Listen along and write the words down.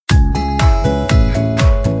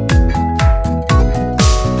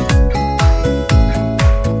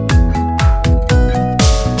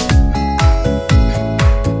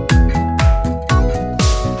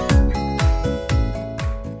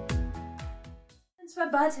It's my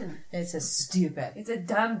button. It's a stupid. It's a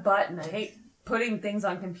dumb button. I hate putting things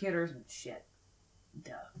on computers and shit.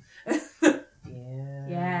 Duh.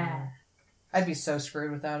 Yeah. I'd be so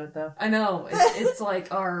screwed without it, though. I know. It's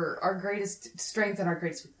like our greatest strength and our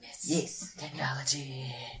greatest weakness. Yes.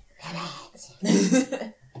 Technology.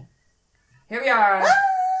 Here we are. Ah!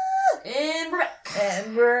 And we're back.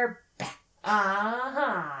 And we're back.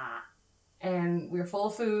 Uh-huh. And we're full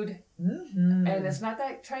of food. Mm-hmm. And it's not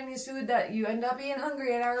that Chinese food that you end up being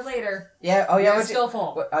hungry an hour later. Yeah. Oh, yeah. You're still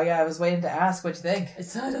full. Oh, yeah. I was waiting to ask what you think.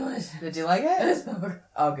 It's so delicious. Did you like it? It's so good.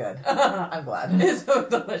 Oh, good. I'm glad. It's so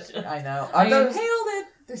delicious. I know. I inhaled it.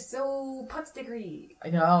 They're so pot-stickery. I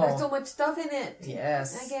know. There's so much stuff in it.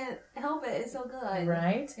 Yes. I can't help it. It's so good.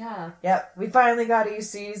 Right? Yeah. Yep. We finally got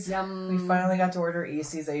EC's. Yum. We finally got to order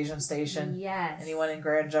EC's Asian Station. Yes. Anyone in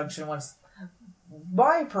Grand Junction wants...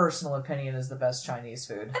 My personal opinion is the best Chinese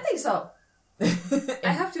food. I think so. I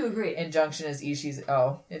have to agree. In Junction is Ishi's...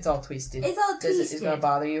 Oh, it's all twisted. It's all twisted. It's going to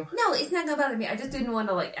bother you? No, it's not going to bother me. I just didn't want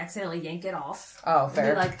to, accidentally yank it off. Oh,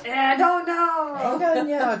 fair. And be like, I don't know.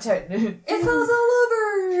 It falls all over.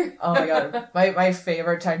 Oh my god. My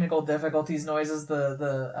favorite technical difficulties noise is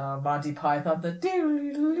the Monty Python.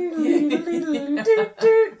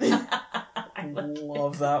 I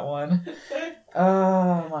love that one.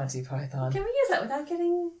 Oh, Monty Python. Can we use that without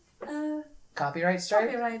getting Copyright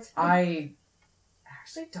strike? copyright? I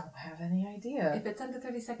actually don't have any idea. If it's under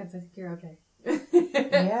 30 seconds, I think you're okay.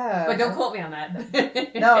 Yeah. But don't quote me on that.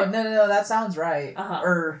 No, that sounds right. Uh-huh.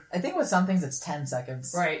 Or I think with some things it's 10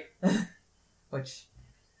 seconds. Right. Which...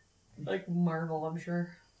 Like Marvel, I'm sure.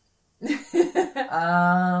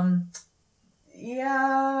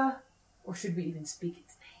 Yeah. Or should we even speak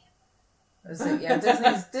its Yeah,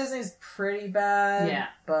 Disney's pretty bad. Yeah.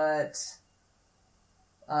 But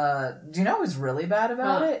do you know who's really bad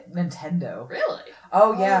about it? Nintendo. name? Really?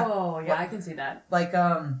 Oh yeah. Oh, yeah, I can see that.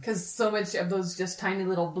 Because so much of those just tiny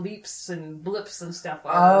little bleeps and blips and stuff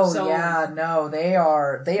are they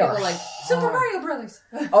are like hard. Super Mario Brothers.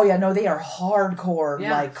 Oh yeah, no, they are hardcore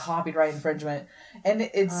Yeah. copyright infringement. And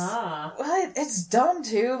it's dumb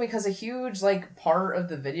too, because a huge part of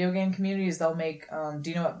the video game community is they'll make do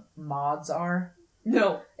you know what mods are?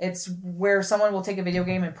 No. It's where someone will take a video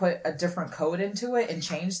game and put a different code into it and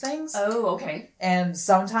change things. Oh, okay. And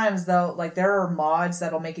sometimes they'll there are mods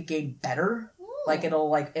that'll make a game better. Ooh.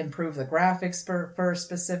 It'll improve the graphics for a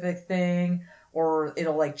specific thing, or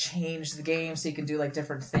it'll change the game so you can do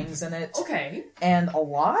different things in it. Okay. And a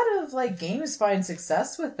lot of games find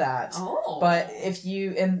success with that. Oh. But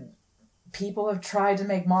people have tried to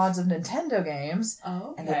make mods of Nintendo games,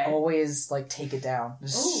 okay. and they always take it down,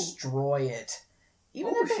 destroy it.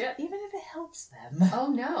 Even if it helps them. Oh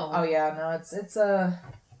no. Oh yeah, no, it's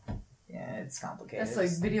complicated. That's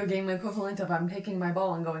like video game equivalent of I'm taking my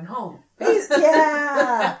ball and going home.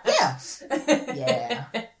 Yeah. There's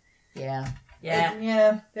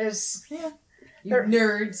You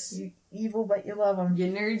nerds. You evil, but you love them.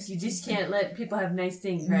 You nerds. You just can't let people have nice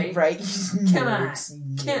things, right? Right. Come on. Nerds.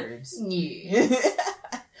 Nerds.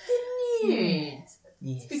 Nerds. Yes.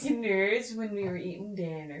 Speaking of nerds, when we were eating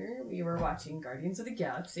dinner, we were watching Guardians of the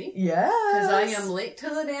Galaxy. Yes. Because I am late to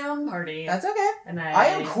the damn party. That's okay. And I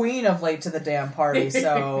am queen of late to the damn party,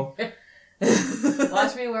 so...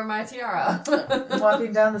 Watch me wear my tiara.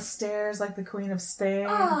 Walking down the stairs like the Queen of Spain.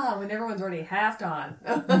 When everyone's already half on.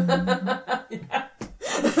 I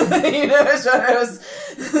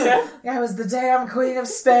was the damn Queen of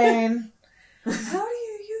Spain. How do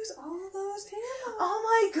you use all those tampons? Oh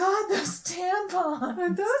my god, those tampons.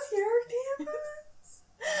 Are those your tampons?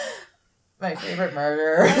 My favorite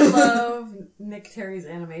murder. I love Nick Terry's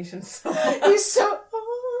animation so much. He's so...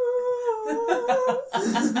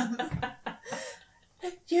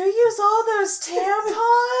 You use all those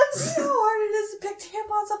tampons? You know how hard it is to pick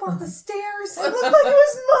tampons up off the stairs? It looked like it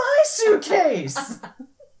was my suitcase.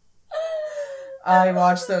 I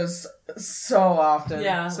watch those so often.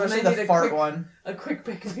 Yeah. Especially the fart one. A quick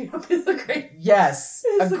pick-me-up is a great... Yes.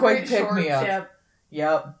 It's a quick pick-me-up. Yep.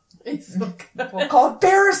 Yep. It's so good. We'll call it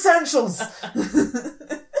Bare Essentials.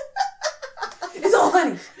 It's all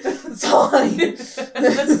honey. It's all honey.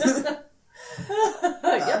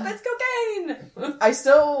 Yep, it's cocaine. I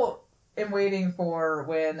still am waiting for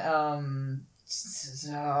when I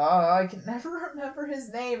can never remember his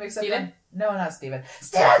name except Steven? No, not Steven.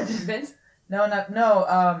 Stan! Vince?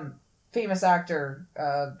 No, famous actor,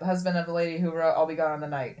 husband of the lady who wrote I'll Be Gone on the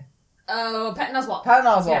Night. Oh, Patton Oswalt. Patton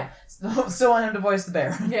Oswalt. Yeah. Still want him to voice the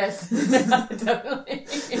bear. Yes. Definitely.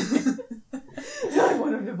 I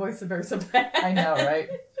want him to voice the bear so bad. I know, right?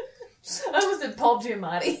 I almost said Paul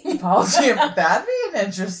Giamatti. Paul Giamatti. That'd be an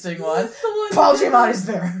interesting one. One Paul Giamatti's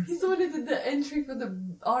there. He's the one who did the entry for the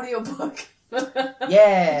audiobook.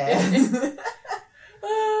 Yeah.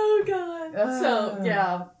 Oh,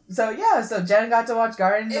 God. So Jen got to watch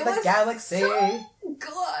Guardians of the Galaxy. So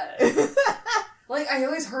good. Like, I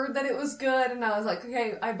always heard that it was good, and I was like,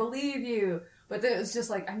 okay, I believe you. But then it was just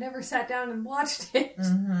like, I never sat down and watched it.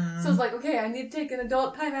 Mm-hmm. So it's like, okay, I need to take an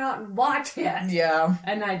adult time out and watch it. Yeah.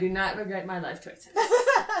 And I do not regret my life choices.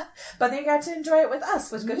 But then you got to enjoy it with us,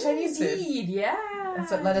 with good Chinese food. Indeed, yeah.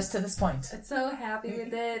 That's what led us to this point. I'm so happy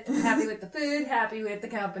with it. Happy with the food, happy with the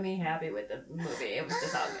company, happy with the movie. It was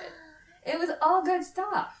just all good. It was all good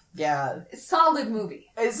stuff. Yeah. Solid movie.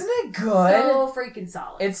 Isn't it good? So freaking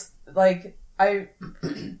solid. It's like,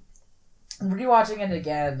 rewatching it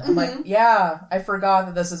again, I'm like, yeah, I forgot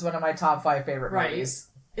that this is one of my top 5 favorite movies.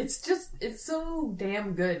 It's so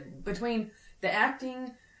damn good. Between the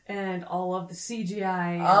acting and all of the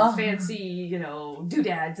CGI and fancy,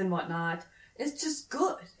 doodads and whatnot. It's just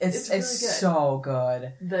good. It's really good. so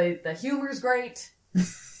good. The humor's great.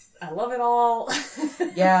 I love it all.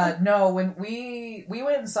 Yeah, no, when we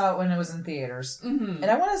went and saw it when it was in theaters. Mm-hmm. And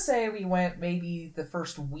I want to say we went maybe the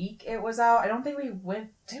first week it was out. I don't think we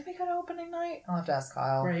went... Did we go to opening night? I'll have to ask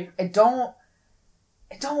Kyle. Right. I don't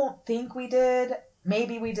think we did.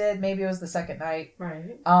 Maybe we did. Maybe it was the second night.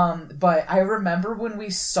 Right. But I remember when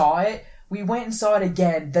we saw it, we went and saw it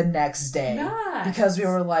again the next day. Nice. Because we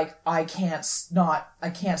were like, I can't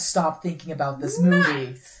stop thinking about this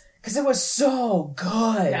movie. Nice. Because it was so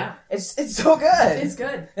good. Yeah. It's so good. It's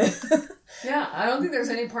good. Yeah, I don't think there's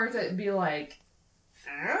any part that'd be like,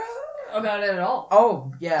 about it at all.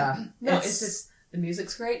 Oh, yeah. No, it's just, the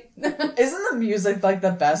music's great. Isn't the music like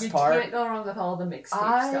the best part? You can't go wrong with all the mixtape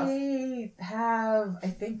stuff. I have, I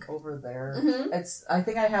think over there, mm-hmm. I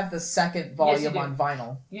think I have the second volume on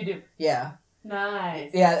vinyl. You do. Yeah.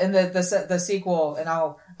 Nice. Yeah, and the sequel, and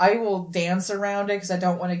I will dance around it because I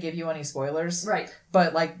don't want to give you any spoilers. Right.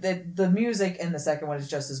 But like the music in the second one is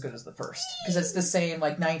just as good as the first because it's the same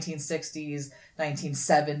like 1960s,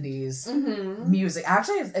 1970s mm-hmm. music.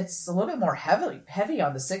 Actually, it's a little bit more heavy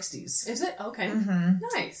on the 60s. Is it? Okay. Mm-hmm.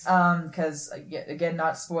 Nice. Because again,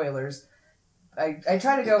 not spoilers. I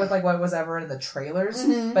try to go with like what was ever in the trailers,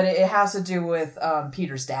 mm-hmm. but it has to do with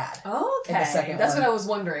Peter's dad. Okay, in the second that's one. what I was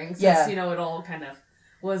wondering. Since, yeah, it all kind of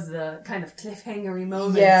was the kind of cliffhangery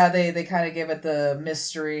moment. Yeah, they kind of give it the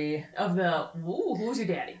mystery of the who's your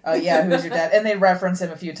daddy? Yeah, who's your dad? And they reference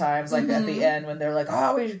him a few times, like mm-hmm. at the end when they're like,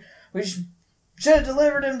 oh, we should have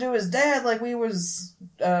delivered him to his dad like we was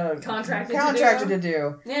contracted to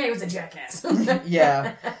do. Yeah, he was a jackass.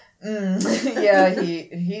 Yeah. Yeah,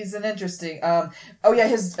 he's an interesting.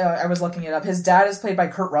 His I was looking it up. His dad is played by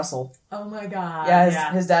Kurt Russell. Oh my god!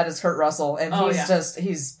 Yeah, his dad is Kurt Russell, and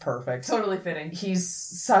he's perfect. Totally fitting. He's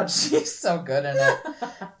so good in it.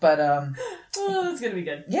 But it's gonna be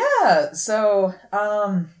good. Yeah. So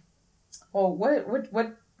well,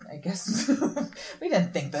 what? I guess we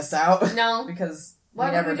didn't think this out. No, because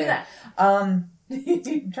why would we do that?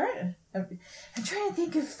 I'm trying to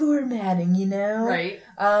think of formatting, Right.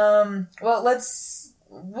 Well,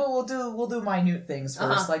 we'll do minute things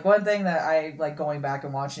first. Uh-huh. Like one thing that I like going back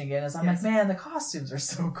and watching again is I'm like, man, the costumes are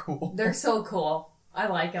so cool. They're so cool. I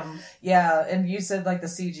like them. Yeah, and you said like the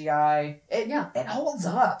CGI. It holds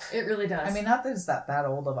up. It really does. I mean, not that it's that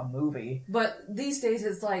old of a movie. But these days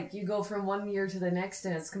it's like you go from one year to the next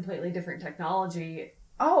and it's completely different technology.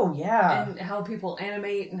 Oh, yeah. And how people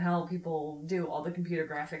animate and how people do all the computer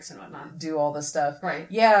graphics and whatnot. Do all the stuff. Right.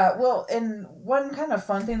 Yeah, well, and one kind of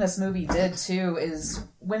fun thing this movie did, too, is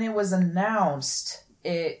when it was announced,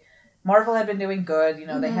 Marvel had been doing good.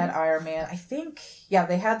 Mm-hmm. They had Iron Man. I think,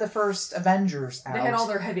 they had the first Avengers out. They had all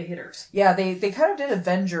their heavy hitters. Yeah, they kind of did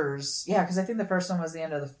Avengers. Yeah, because I think the first one was the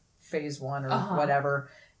end of the Phase 1 or whatever.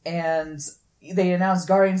 And they announced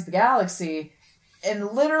Guardians of the Galaxy.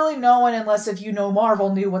 And literally no one, unless if you know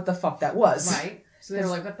Marvel, knew what the fuck that was. Right. So they were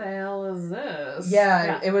like, what the hell is this?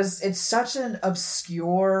 Yeah. It's such an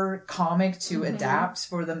obscure comic to mm-hmm. adapt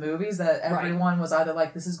for the movies that everyone was either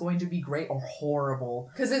like, this is going to be great or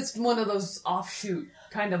horrible. Because it's one of those offshoot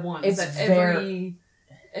kind of ones it's that every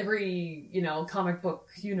comic book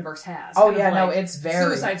universe has. Oh yeah, no, it's very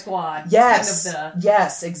Suicide Squad. Yes, kind of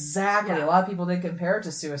yes, exactly. Yeah. A lot of people did compare it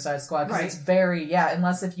to Suicide Squad because it's very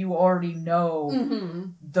unless if you already know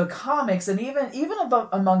mm-hmm. the comics, and even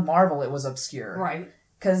among Marvel, it was obscure, right?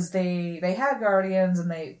 Because they had Guardians, and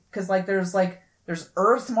there's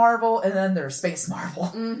Earth Marvel and then there's Space Marvel,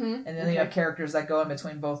 mm-hmm. and then they have characters that go in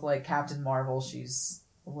between both, like Captain Marvel. She's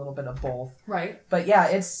a little bit of both. Right. But yeah,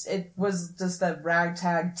 it was just that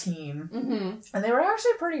ragtag team. Mm-hmm. And they were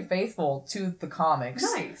actually pretty faithful to the comics.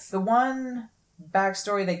 Nice. The one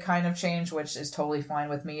backstory they kind of changed, which is totally fine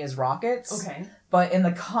with me, is Rocket's. Okay. But in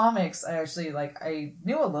the comics, I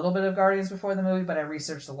knew a little bit of Guardians before the movie, but I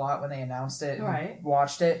researched a lot when they announced it and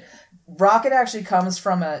watched it. Rocket actually comes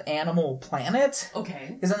from an animal planet. Okay.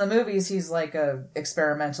 Because in the movies, he's like a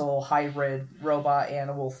experimental hybrid robot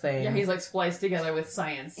animal thing. Yeah, he's like spliced together with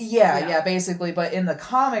science. Yeah, basically. But in the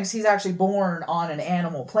comics, he's actually born on an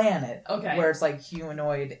animal planet. Okay. Where it's like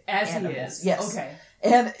humanoid animals. He is. Yes. Okay.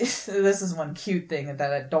 And this is one cute thing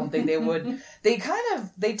that I don't think they would. They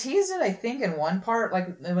teased it, I think, in one part,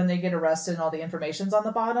 like when they get arrested and all the information's on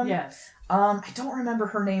the bottom. Yes. I don't remember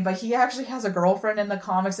her name, but he actually has a girlfriend in the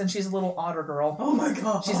comics, and she's a little otter girl. Oh my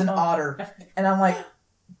god. She's an otter. And I'm like,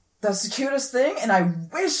 that's the cutest thing, and I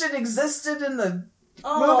wish it existed in the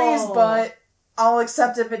movies, but I'll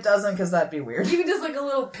accept if it doesn't, because that'd be weird. Even just like a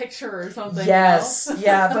little picture or something. Yes, you know?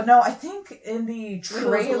 yeah, but no, I think in the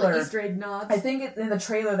trailer, little Easter egg nods. I think in the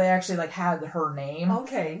trailer they actually like had her name,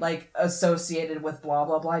 like associated with blah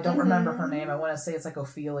blah blah. I don't remember her name. I want to say it's like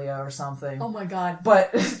Ophelia or something. Oh my god!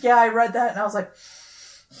 But yeah, I read that and I was like,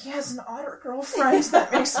 he has an otter girlfriend.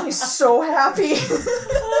 That makes me so happy.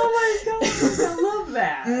 Oh my god! I love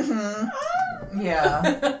that. Mm-hmm. Yeah,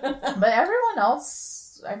 but everyone else.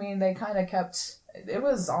 I mean, they kind of kept... It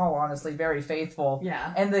was all honestly very faithful.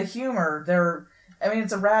 Yeah. And the humor,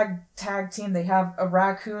 it's a ragtag team. They have a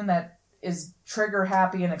raccoon that is trigger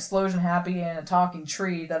happy and explosion happy, and a talking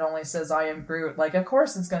tree that only says, I am Groot. Like, of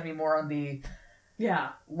course it's going to be more on the... Yeah.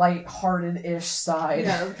 light-hearted-ish side.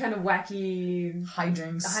 Yeah, kind of wacky...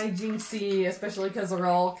 Hijinks-y, especially because they're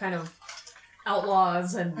all kind of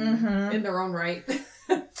outlaws and in their own right.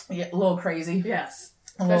 Yeah, a little crazy. Yes.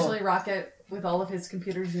 Especially Rocket... with all of his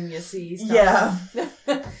computer genius-y stuff.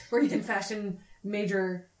 Yeah. Where he can fashion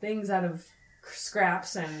major things out of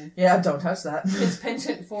scraps and... Yeah, don't touch that. His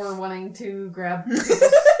penchant for wanting to grab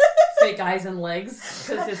fake eyes and legs,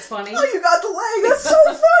 because it's funny. Oh, you got the leg! That's so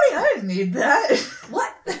funny! I didn't need that.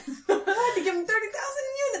 What? I had to give him 30,000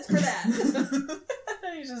 units for that.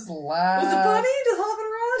 He just laughed. Was it funny? Just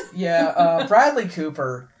hopping around? Yeah, Bradley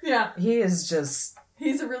Cooper. Yeah. He is just...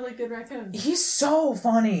 He's a really good raccoon. He's so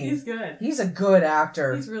funny. He's good. He's a good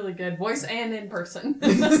actor. He's really good. Voice and in person.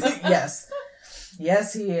 Yes.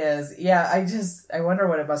 Yes, he is. Yeah, I wonder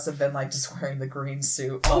what it must have been like just wearing the green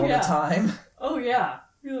suit all the time. Oh, yeah.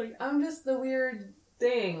 You're like, I'm just the weird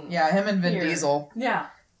thing. Yeah, him and Vin Diesel. Yeah.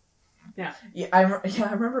 Yeah. Yeah, I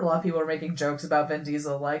remember a lot of people were making jokes about Vin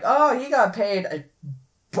Diesel, like, oh, he got paid a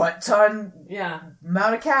butt-ton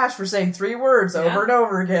amount of cash for saying 3 words over and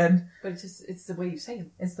over again. But it's the way you say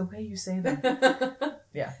them. It's the way you say them.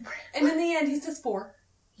 Yeah. And in the end, he says 4.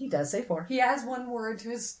 He does say 4. He adds 1 word to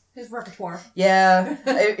his repertoire. Yeah.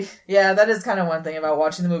 That is kind of one thing about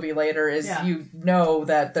watching the movie later is you know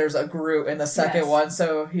that there's a Groot in the second one,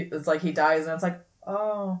 so it's like he dies and it's like,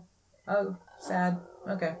 oh, sad.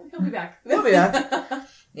 Okay. He'll be back. He'll be back.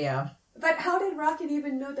 Yeah. But how did Rocket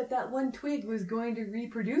even know that one twig was going to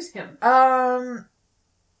reproduce him? That's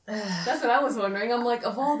what I was wondering. I'm like,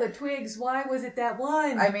 of all the twigs, why was it that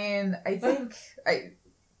one? I mean, I think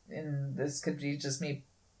and this could be just me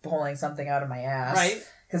pulling something out of my ass. Right.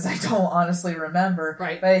 Because I don't honestly remember.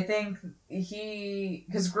 Right. But I think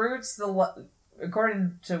because Groot's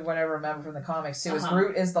according to what I remember from the comics too, is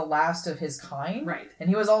Groot is the last of his kind. Right. And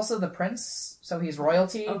he was also the prince, so he's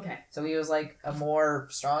royalty. Okay. So he was like a more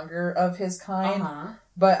stronger of his kind. Uh-huh.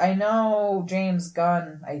 But I know James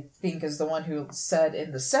Gunn, I think, is the one who said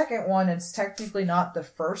in the second one, it's technically not the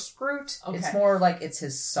first Groot. Okay. It's more like it's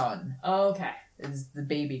his son. Okay. Is the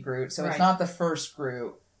baby Groot. So it's not the first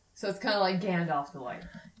Groot. So it's kind of like Gandalf the White.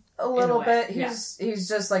 A little bit. He's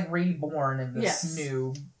just like reborn in this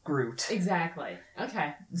new Groot. Exactly.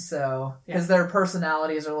 Okay. So, because their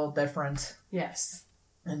personalities are a little different. Yes.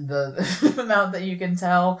 And the amount that you can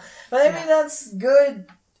tell. But I mean, that's good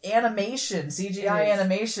animation. CGI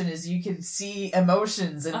animation is you can see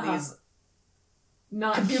emotions in these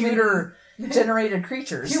computer-generated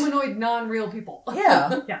creatures. Humanoid, non-real people.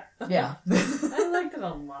 Yeah. Yeah. I liked it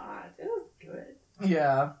a lot. It was good.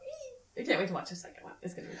 Yeah. I can't wait to watch the second one.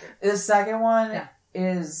 It's going to be good. The second one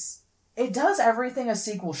is... It does everything a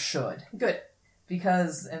sequel should. Good.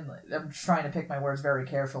 Because, and I'm trying to pick my words very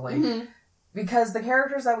carefully, because the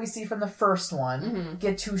characters that we see from the first one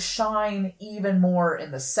get to shine even more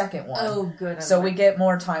in the second one. Oh, good. So we get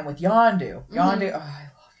more time with Yondu. Yondu, I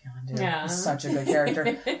love dude. Yeah. He's such a good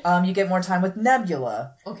character. You get more time with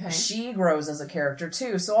Nebula. Okay. She grows as a character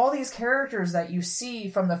too. So all these characters that you see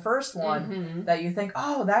from the first one that you think,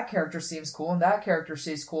 oh, that character seems cool and that character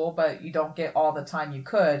seems cool, but you don't get all the time you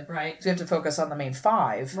could. Right. So you have to focus on the main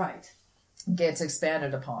 5. Right. Gets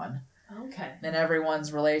expanded upon. Okay. And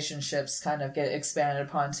everyone's relationships kind of get expanded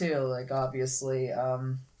upon too. Like obviously,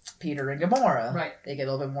 Peter and Gamora. Right. They get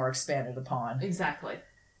a little bit more expanded upon. Exactly.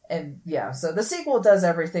 And yeah, so the sequel does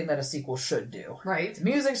everything that a sequel should do. Right. The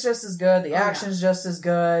music's just as good, the action's just as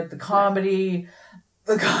good, the comedy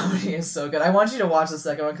is so good. I want you to watch the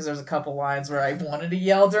second one because there's a couple lines where I wanted to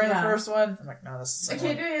yell during the first one. I'm like, no, this is I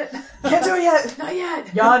can't do it. Can't do it yet. Not yet.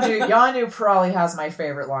 Yondu probably has my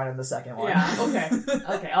favorite line in the second one. Yeah,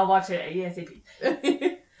 okay, I'll watch it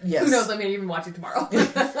ASAP. Yes. Who knows, I may even watch it tomorrow.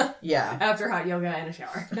 Yeah. After hot yoga and a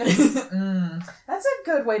shower. That's a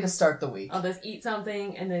good way to start the week. I'll just eat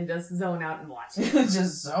something and then just zone out and watch it.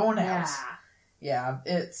 Just zone out. Yeah. Yeah,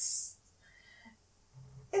 it's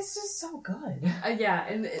just so good. Yeah,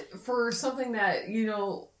 and for something that,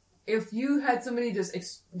 if you had somebody just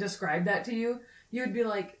describe that to you, you would be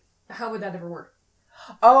like, how would that ever work?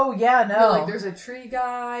 Oh, yeah, no. Like, there's a tree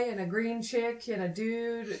guy and a green chick and a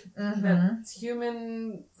dude that's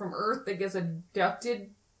human from Earth that gets abducted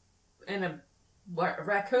and a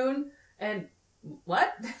raccoon and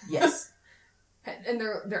what? Yes. And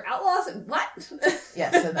they're outlaws and what?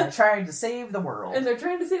 Yes, and they're trying to save the world. And they're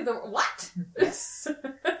trying to save the what? Yes.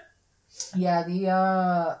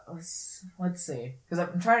 Yeah, let's see. Because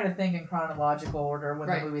I'm trying to think in chronological order when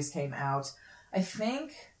the movies came out. I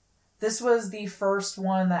think this was the first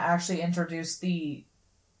one that actually introduced the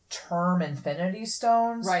term Infinity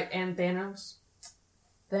Stones. Right, and Thanos.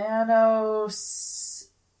 This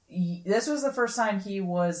was the first time he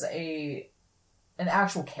was an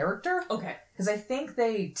actual character. Okay. Because I think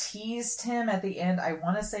they teased him at the end, I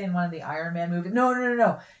want to say in one of the Iron Man movies.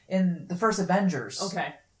 No. In the first Avengers.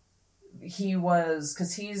 Okay. He was,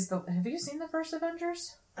 because he's have you seen the first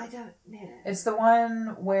Avengers? I don't know. It's the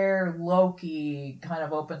one where Loki kind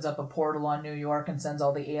of opens up a portal on New York and sends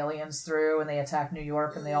all the aliens through and they attack New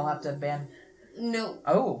York and they all have to ban. No.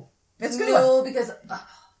 Oh. It's good. No, because,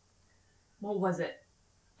 what was it?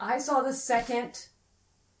 I saw the second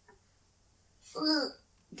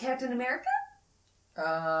Captain America?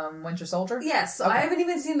 Winter Soldier? Yes, okay. I haven't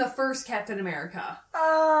even seen the first Captain America.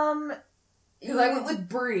 Because I went with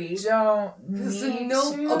Brie. Don't need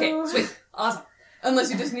to. Okay, sweet. Awesome.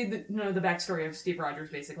 Unless you just need the backstory of Steve Rogers,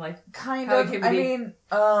 basically. Kind of. I mean,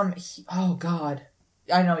 oh god.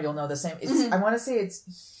 I know you'll know the same. It's, I want to say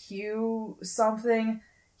it's Hugh something.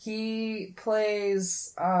 He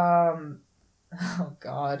plays, oh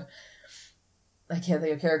god. I can't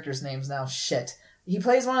think of characters' names now. Shit. He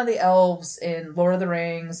plays one of the elves in Lord of the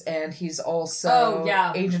Rings, and he's also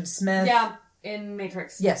Agent Smith. Yeah, in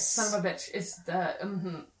Matrix. Yes. Son of a bitch. It's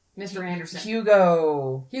the, Mr. Anderson.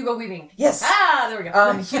 Hugo Weaving. Yes. There we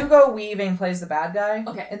go. Hugo Weaving plays the bad guy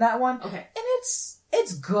in that one. Okay. And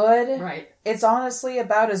it's good. Right. It's honestly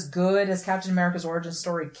about as good as Captain America's origin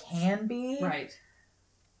story can be. Right.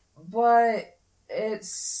 But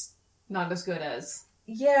it's not as good as...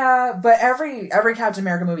 Yeah, but every Captain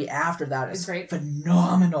America movie after that is great.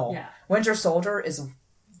 Phenomenal. Yeah. Winter Soldier is a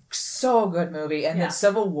so good movie, and then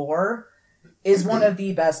Civil War is one of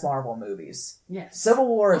the best Marvel movies. Yes. Civil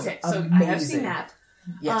War is amazing. So I have seen that.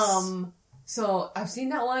 Yes. So I've seen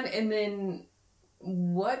that one, and then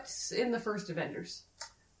what's in the first Avengers?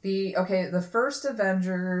 The first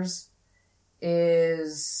Avengers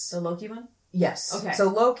is... The Loki one? Yes. Okay. So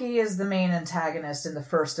Loki is the main antagonist in the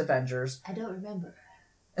first Avengers. I don't remember.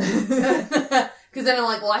 Because then I'm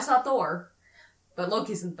like, well, I saw Thor, but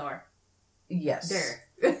Loki's in Thor. Yes. There.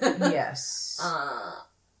 Yes.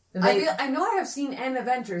 I know I have seen an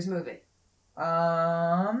Avengers movie.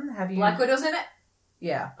 Have you... Black Widow's in it?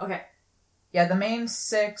 Yeah. Okay. Yeah, the main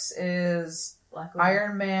 6 is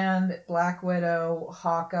Iron Man, Black Widow,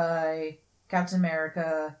 Hawkeye, Captain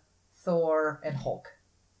America, Thor, and Hulk.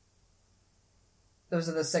 Those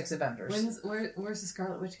are the 6 Avengers. Where's the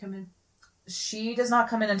Scarlet Witch come in? She does not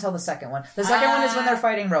come in until the second one. The second one is when they're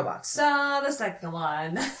fighting robots. So, the second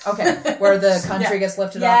one. Okay, where the country gets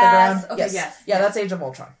lifted off the ground. Okay, yes. Yeah, that's Age of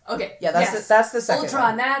Ultron. Okay. Yeah, that's the second Ultron,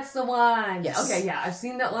 one. that's the one. Yes. Okay, yeah, I've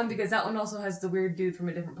seen that one because that one also has the weird dude from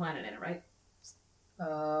a different planet in it, right?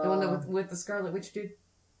 The one that with the Scarlet Witch dude?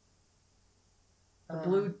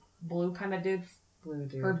 The blue kind of dude? Blue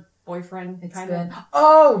dude. Her boyfriend, kind of.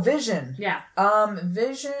 Oh, Vision. Yeah.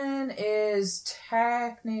 Vision is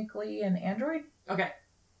technically an android? Okay.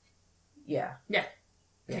 Yeah. Yeah.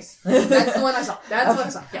 Yes. That's the one I saw. That's what I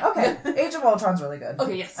saw. Yeah. Okay. Age of Ultron's really good.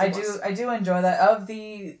 Okay, yes. I do enjoy that. Of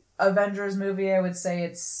the Avengers movie, I would say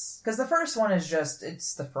it's... Because the first one is just...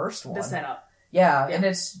 It's the first one. The setup. Yeah, and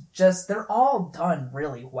it's just... They're all done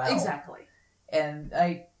really well. Exactly. And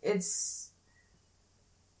it's...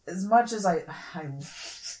 As much as I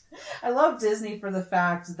love Disney for the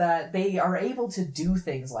fact that they are able to do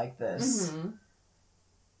things like this. Mm-hmm.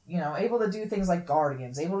 You know, able to do things like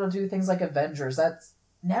Guardians, able to do things like Avengers. That's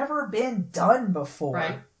never been done before.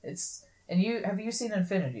 Right. And have you seen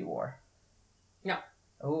Infinity War? No.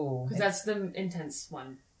 Oh. Because that's the intense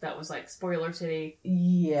one. That was like spoiler city.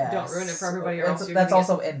 Yes. Don't ruin it for everybody or else that's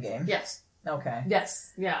also Endgame. Yes. Okay.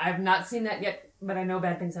 Yes. Yeah, I've not seen that yet, but I know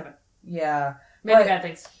bad things happen. Yeah. Many bad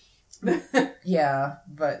things. Yeah,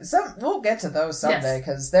 but we'll get to those someday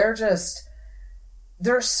because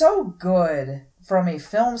they're so good from a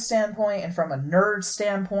film standpoint and from a nerd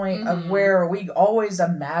standpoint of where we always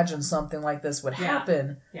imagined something like this would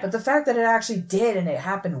happen. Yeah. But the fact that it actually did and it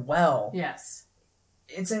happened well. Yes.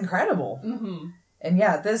 It's incredible. Mm-hmm. And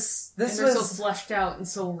yeah, this and they're was so fleshed out and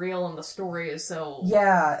so real, and the story is so...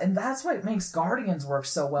 Yeah, and that's what makes Guardians work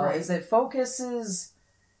so well, is it focuses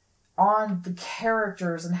on the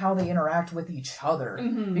characters and how they interact with each other.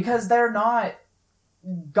 Mm-hmm. Because they're not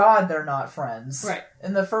friends. Right.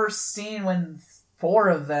 In the first scene when 4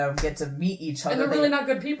 of them get to meet each other... And they're really not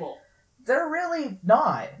good people. They're really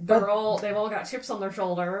not. They've all got chips on their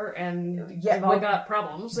shoulder, and they've all got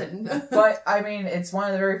problems. And But, I mean, it's one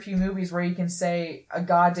of the very few movies where you can say a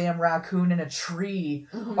goddamn raccoon and a tree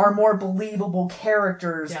are more believable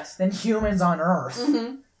characters than humans on Earth.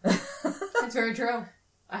 Mm-hmm. That's very true.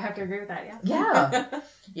 I have to agree with that, yeah.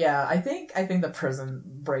 Yeah, I think the prison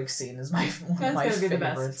break scene is one of my favorites. Be the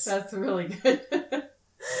best. That's really good.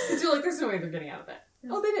 Because you're like, there's no way they're getting out of that.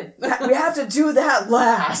 Oh, they did. We have to do that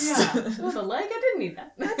last. Yeah. With a leg, I didn't need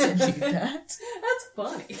that. I didn't need that. That's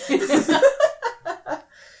funny.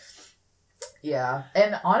 Yeah.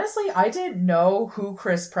 And honestly, I didn't know who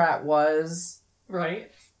Chris Pratt was. Right.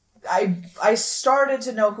 I started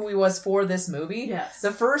to know who he was for this movie. Yes.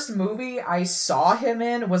 The first movie I saw him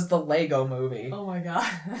in was the Lego movie. Oh my god.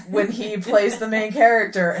 When he plays the main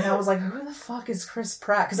character. And I was like, who the fuck is Chris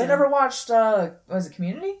Pratt? Because I never watched, was it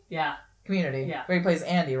Community? Yeah. Community. Yeah. Where he plays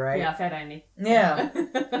Andy, right? Yeah, Fat Andy. Yeah.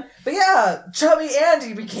 But yeah, Chubby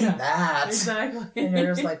Andy became that. Exactly. And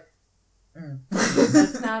you're just like,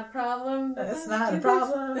 That's not a problem. That's not a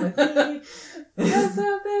problem with me. That's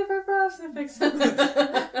a paper problems to fix them.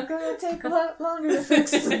 It's gonna take a lot longer to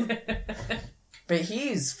fix them. But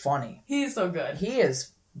he's funny. He's so good. He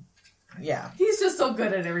is. Yeah. He's just so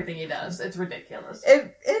good at everything he does. It's ridiculous.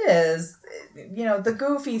 It is. You know, the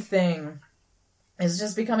goofy thing is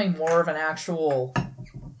just becoming more of an actual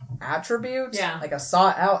attribute. Yeah. Like a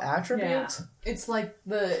sought out attribute. Yeah. It's like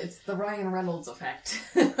the Ryan Reynolds effect.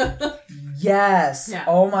 Yes. Yeah.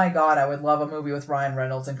 Oh my god, I would love a movie with Ryan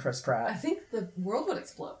Reynolds and Chris Pratt. I think the world would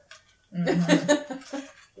explode. Mm-hmm.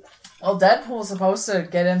 Well, Deadpool's supposed to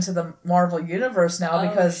get into the Marvel Universe now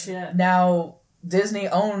because now Disney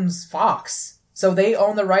owns Fox. So they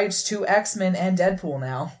own the rights to X-Men and Deadpool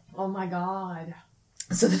now. Oh my god.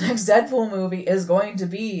 So the next Deadpool movie is going to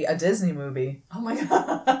be a Disney movie. Oh my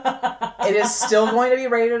god. It is still going to be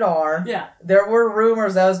rated R. Yeah. There were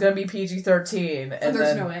rumors that it was going to be PG-13. And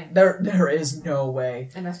there's no way. There is no way.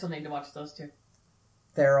 And I still need to watch those two.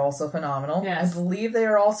 They're also phenomenal. Yes. I believe they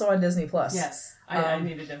are also on Disney+. Yes. I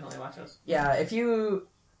need to definitely watch those. Yeah, if you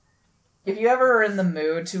ever are in the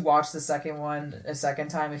mood to watch the second one a second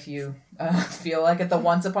time, if you feel like it, the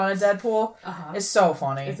Once Upon a Deadpool, it's so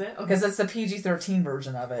funny. Is it? Okay. Because it's the PG-13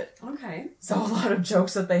 version of it. Okay. So a lot of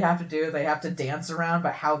jokes that they have to do, they have to dance around,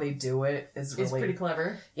 but how they do it is really... It's pretty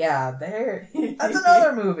clever. Yeah, that's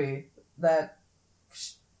another movie that...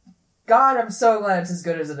 God, I'm so glad it's as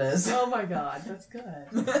good as it is. Oh my god, that's good.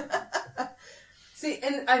 See,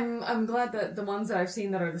 and I'm glad that the ones that I've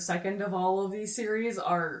seen that are the second of all of these series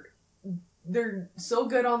they're so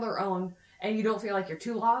good on their own, and you don't feel like you're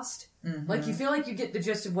too lost. Mm-hmm. Like, you feel like you get the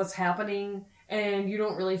gist of what's happening, and you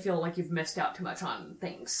don't really feel like you've missed out too much on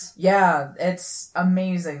things. Yeah, it's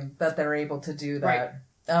amazing that they're able to do that. Right.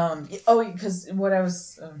 Because what I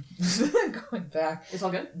was going back, it's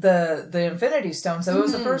all good. The Infinity Stone. So it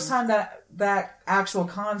was the first time that actual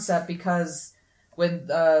concept, because when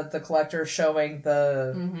the collector showing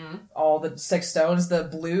all the 6 stones, the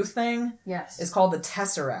blue thing, is called the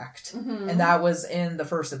Tesseract, and that was in the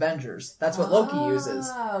first Avengers. That's what Loki uses.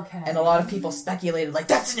 Okay. And a lot of people speculated like,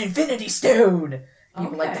 that's an Infinity Stone.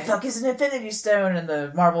 People like, the fuck is an Infinity Stone? And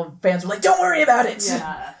the Marvel fans were like, don't worry about it!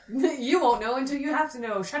 Yeah. You won't know until you have to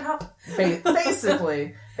know. Shut up!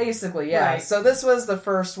 Basically, yeah. Right. So this was the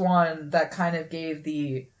first one that kind of gave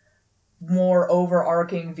the more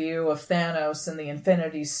overarching view of Thanos and the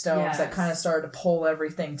Infinity Stones that kind of started to pull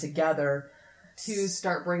everything together. To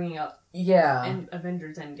start bringing up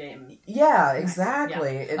Avengers Endgame. Yeah,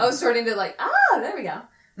 exactly. Yeah. I was starting to like, there we go.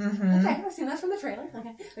 Mm-hmm. Okay, I've seen that from the trailer.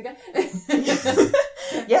 Okay.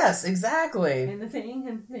 Yes, exactly. And the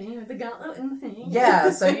thing, the gauntlet and the thing.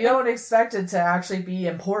 Yeah, so you don't expect it to actually be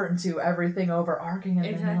important to everything overarching, and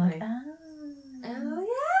then you're like, oh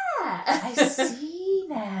yeah, I see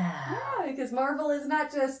now. Yeah, because Marvel is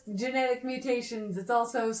not just genetic mutations; it's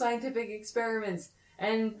also scientific experiments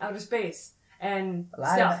and outer space and a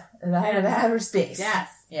lot of outer space. Yes.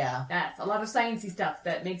 Yeah. Yes, a lot of sciencey stuff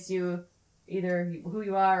that makes you either who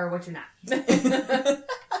you are or what you're not.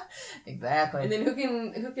 Exactly. And then who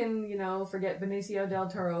can forget Benicio del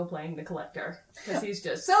Toro playing the Collector, because he's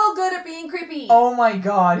just so good at being creepy. Oh my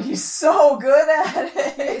god, he's so good at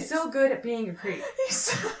it. He's so good at being a creep.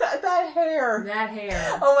 That hair.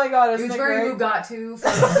 Oh my god, isn't it very Mugatu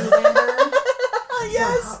from Zoolander.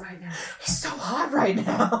 Yes. So hot right now. He's so hot right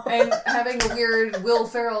now. And having a weird Will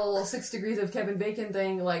Ferrell 6 Degrees of Kevin Bacon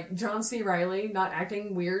thing, like John C. Reilly not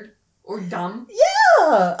acting weird or dumb.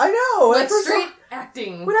 Yeah, I know. Like straight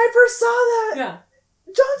acting. When I first saw that. Yeah.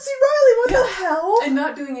 John C. Reilly, what the hell? And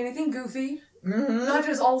not doing anything goofy. Mm-hmm. Not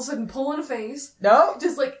just all of a sudden pulling a face. No.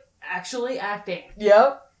 Just like actually acting.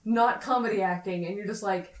 Yep. Not comedy acting. And you're just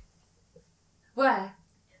like, what?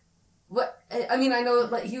 What? I mean, I know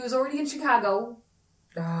like he was already in Chicago.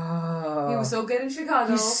 Oh. He was so good in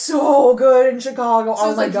Chicago. He's so good in Chicago. So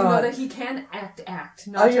oh my god. You know that he can act,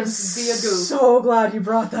 not just be a goof. I'm so glad you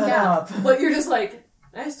brought that up. But you're just like,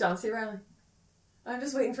 that's John C. Reilly. I'm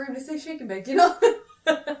just waiting for him to say shake and bake,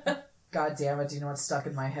 God damn it, do you know what's stuck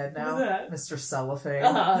in my head now? What's that? Mr. Cellophane.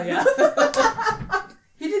 Yeah.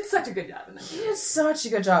 He did such a good job in that. He did such a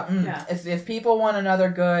good job. Yeah. If people want another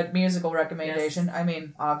good musical recommendation, I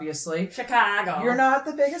mean, obviously. Chicago. You're not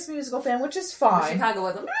the biggest musical fan, which is fine.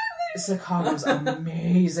 Chicago's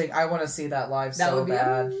amazing. I want to see that live so bad.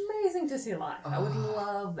 That would be amazing to see live. I would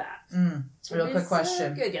love that. Real quick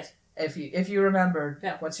question. Good, yes. If you remember,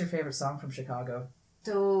 what's your favorite song from Chicago?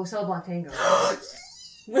 To Cell Block Tango.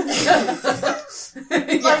 Mine too.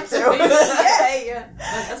 Yay!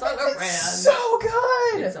 That's what we're It's so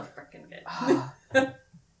good. It's so freaking good.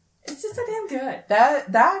 It's just so damn good.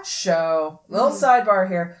 That show. Little sidebar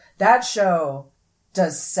here. That show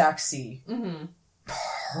does sexy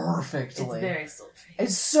perfectly. It's very sultry.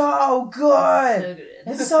 It's so good. So good.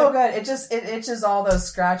 It's so good. It just all those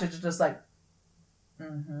scratches are just like.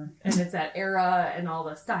 And it's that era and all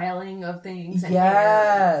the styling of things and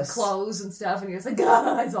hair and clothes and stuff, and you're just like,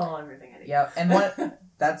 God, it's all everything I need. Yep, and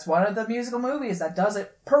that's one of the musical movies that does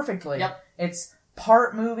it perfectly. Yep. It's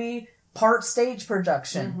part movie, part stage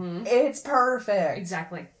production. It's perfect.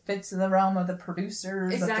 Exactly. Fits in the realm of the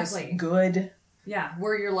producers. Exactly. Of just good. Yeah,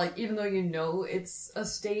 where you're like, even though you know it's a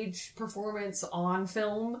stage performance on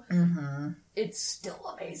film, it's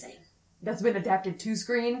still amazing. That's been adapted to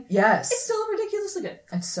screen. Yes. It's still ridiculously good.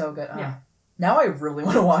 It's so good. Yeah. Now I really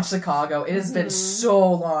want to watch Chicago. It has been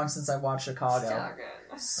so long since I watched Chicago.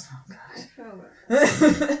 So good. So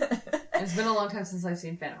good. It's been a long time since I've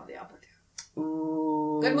seen Phantom of the Opera too.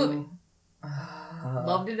 Ooh. Good movie.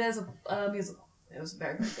 Loved it as a musical. It was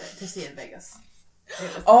very, very good to see in Vegas.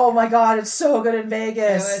 Oh my god, it's so good in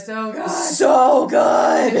Vegas. It was so good. So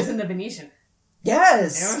good. It was in the Venetian.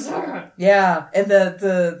 Yes. It was so good. Yeah, and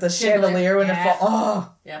the chandelier when it falls.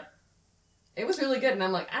 Oh. Yep. It was really good, and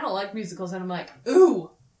I'm like, I don't like musicals, and I'm like, ooh,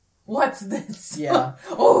 what's this? Yeah.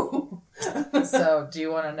 Oh. So, do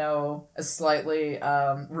you want to know a slightly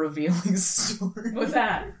revealing story? What's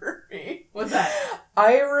that? What's that?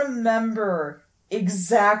 I remember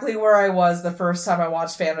exactly where I was the first time I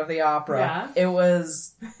watched Phantom of the Opera. Yeah. It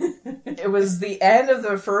was the end of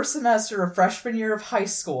the first semester of freshman year of high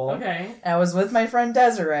school. Okay. And I was with my friend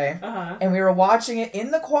Desiree. And we were watching it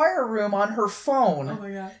in the choir room on her phone. Oh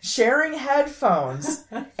my god. Sharing headphones.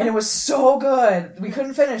 And it was so good. We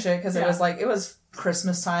couldn't finish it because it was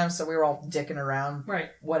Christmas time, so we were all dicking around. Right.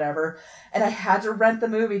 Whatever. And I had to rent the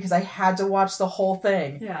movie because I had to watch the whole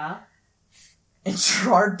thing. Yeah. And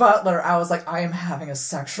Gerard Butler, I was like, I am having a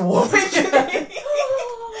sexual awakening.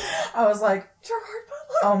 I was like, Gerard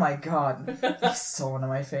Butler? Oh my god. He's still one of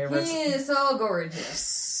my favorites. He is so gorgeous. He's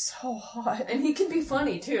so hot. And he can be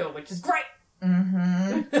funny, too, which is great.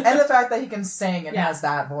 And the fact that he can sing and has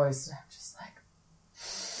that voice. I'm just like...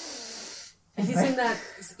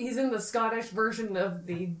 He's in the Scottish version of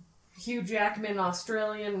the Hugh Jackman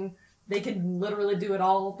Australian... They can literally do it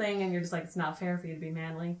all thing, and you're just like, it's not fair for you to be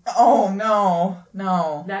manly. Oh, no.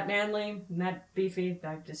 That manly, and that beefy,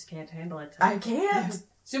 I just can't handle it. I can't.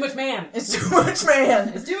 It's too much man. It's too much man.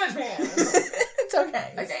 It's too much man. It's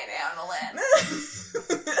okay. I can't handle it.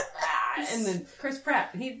 And then Chris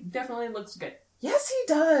Pratt, he definitely looks good. Yes, he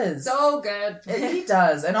does. So good. He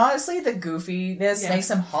does. And honestly, the goofiness makes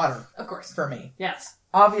him hotter. Of course. For me. Yes.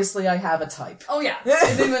 Obviously, I have a type. Oh, yeah.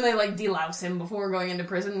 And then when they, like, delouse him before going into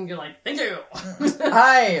prison, you're like, thank you.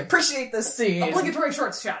 I appreciate this scene. Obligatory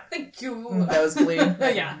short shot. Thank you. Nosebleed.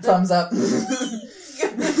 Yeah. Thumbs up.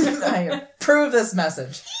 I approve this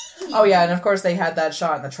message. Oh, yeah, and of course they had that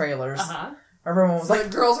shot in the trailers. Uh-huh. Everyone was like... The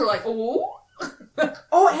girls were like, oh.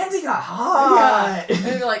 Oh, Andy got hot. Yeah. And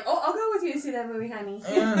they're like, oh, I'll go with you to see that movie, honey.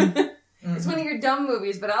 It's one of your dumb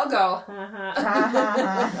movies, but I'll go.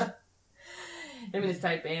 I mean, it's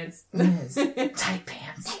tight pants. Yes. Tight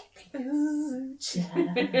pants. Ooh, it's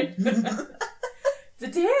a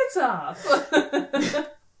dance-off.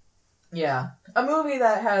 Yeah. A movie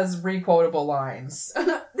that has re-quotable lines.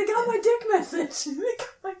 They got my dick message.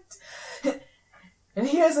 And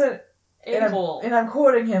he has a... A-hole. And I'm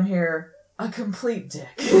quoting him here, a complete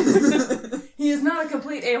dick. He is not a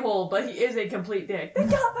complete a-hole, but he is a complete dick. They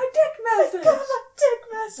got my dick message! They got my dick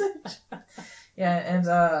message! Yeah, and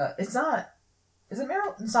it's not... Is it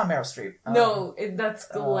Meryl? It's not Meryl Streep. No, that's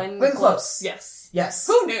Glenn Close. Yes. Yes.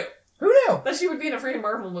 Who knew? Who knew? That she would be in a freaking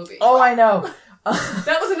Marvel movie. Oh, I know.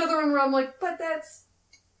 That was another one where I'm like, but that's...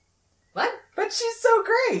 What? But she's so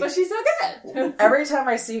great. But she's so good. Every time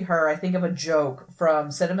I see her, I think of a joke from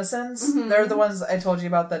CinemaSins. Mm-hmm. They're the ones I told you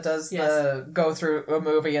about that does the go through a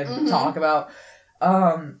movie and talk about.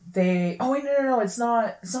 They... Oh, wait, no. It's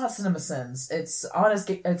not CinemaSins. It's Honest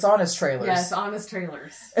Trailers. Yes, Honest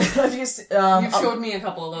Trailers. Have you You've showed me a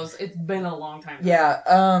couple of those. It's been a long time. Yeah,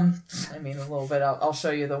 I mean, a little bit. I'll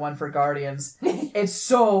show you the one for Guardians. It's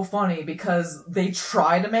so funny because they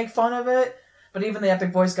try to make fun of it, but even the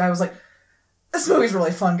Epic Voice guy was like, this movie's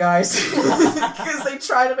really fun, guys. Because they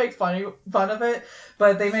try to make fun of it,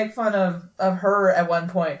 but they make fun of her at one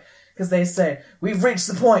point because they say, we've reached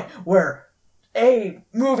the point where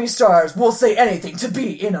movie stars will say anything to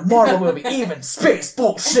be in a Marvel movie, even space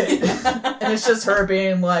bullshit. And it's just her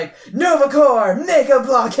being like, Nova Corps, make a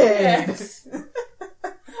blockade! Yes.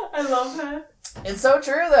 I love that. It's so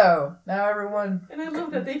true, though. Now everyone... And I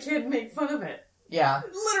love that they can't make fun of it. Yeah.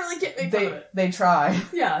 Literally can't make fun of it. They try.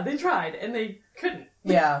 Yeah, they tried, and they couldn't.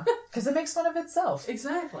 Yeah. Because it makes fun of itself.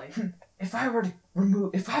 Exactly. If I were to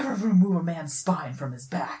remove a man's spine from his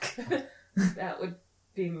back... That would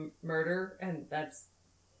be murder, and that's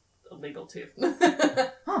illegal too.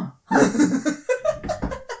 Huh.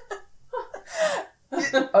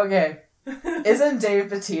 Okay. Isn't Dave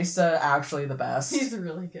Bautista actually the best? He's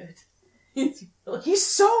really good. He's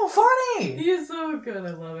so funny! He is so good,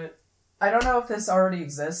 I love it. I don't know if this already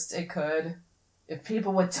exists. It could. If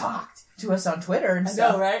people would talk to us on Twitter and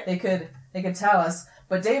stuff, I know, right? They could tell us.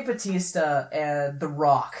 But Dave Bautista and The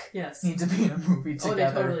Rock need to be in a movie together. Oh,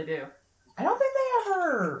 they totally do. I don't think they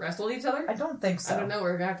ever... wrestled each other? I don't think so. I don't know.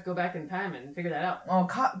 We're going to have to go back in time and figure that out. Well,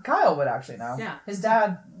 Kyle would actually know. Yeah. His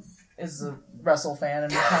dad is a wrestle fan,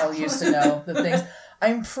 and Kyle used to know the things.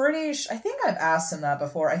 I'm pretty I think I've asked him that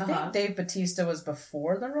before. I think Dave Bautista was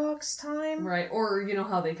before The Rock's time. Right. Or, you know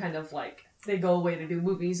how they kind of, like, they go away to do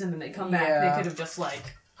movies, and then they come back. They could have just,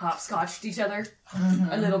 like, hopscotched each other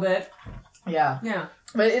a little bit. Yeah. Yeah.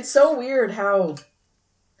 But it's so weird how...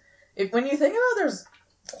 when you think about there's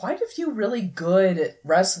quite a few really good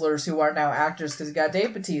wrestlers who are now actors, because you got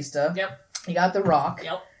Dave Bautista. Yep. You got The Rock.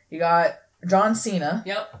 Yep. You got John Cena.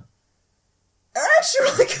 Yep. They're actually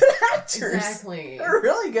really good actors. Exactly. They're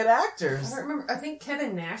really good actors. I don't remember. I think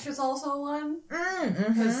Kevin Nash is also one.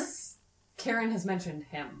 Because Karen has mentioned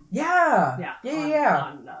him. Yeah. Yeah.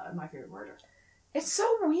 On My Favorite Murder. It's so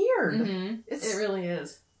weird. Mm-hmm. It really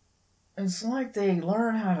is. It's like they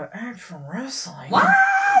learn how to act from wrestling. What?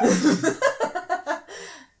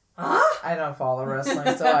 I don't follow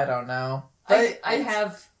wrestling, so I don't know. But I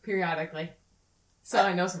have periodically, so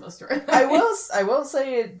I know some of the story. I will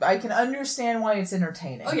say I can understand why it's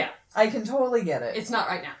entertaining. Oh yeah, I can totally get it. It's not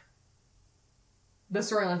right now. The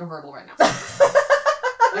storylines are horrible right now.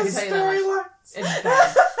 I can tell you that much. It's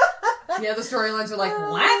bad. Yeah, the storylines are like,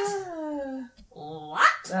 what?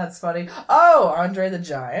 What? That's funny. Oh, Andre the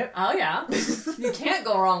Giant. Oh yeah, you can't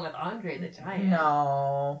go wrong with Andre the Giant.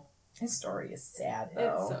 No. His story is sad,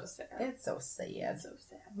 though. It's so sad. It's so sad. So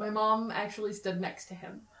sad. My mom actually stood next to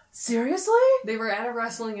him. Seriously? They were at a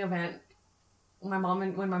wrestling event. When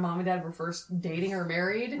my mom and dad were first dating or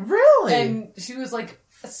married. Really? And she was like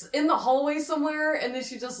in the hallway somewhere, and then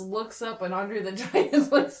she just looks up, and Andre the Giant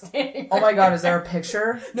is like standing. Oh my god! Is there a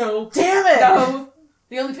picture? No. Damn it! No.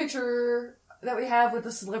 The only picture that we have with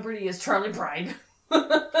the celebrity is Charlie Pride.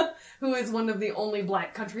 who is one of the only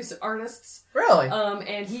black country artists. Really?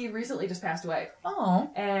 And he recently just passed away. Oh.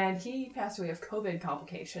 And he passed away of COVID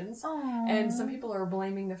complications. Oh. And some people are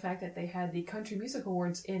blaming the fact that they had the Country Music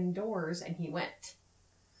Awards indoors and he went.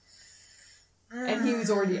 And he was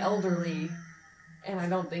already elderly. And I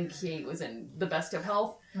don't think he was in the best of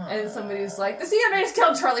health. And somebody was like, the CMA's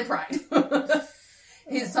killed Charlie Pride.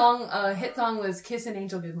 His hit song was Kiss an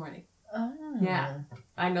Angel Good Morning. Oh. Yeah.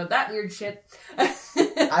 I know that weird shit.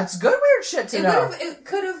 That's good weird shit to know. It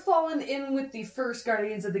could have fallen in with the first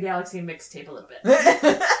Guardians of the Galaxy mixtape a little bit.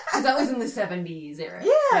 Because that was in the 70s era.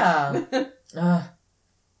 Yeah.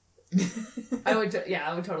 I would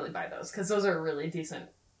totally buy those. Because those are really decent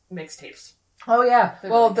mixtapes. Oh, yeah.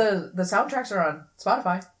 They're well, really the soundtracks are on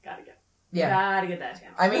Spotify. Gotta get. Yeah. Gotta get that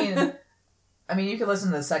channel. I mean, you can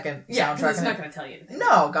listen to the second yeah, soundtrack. It's not gonna tell you anything.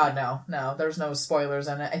 No, God, no. No, there's no spoilers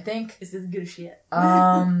in it. I think... This is good shit.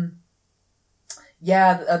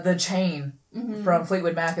 Yeah, the chain from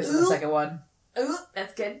Fleetwood Mac is in the second one. Ooh,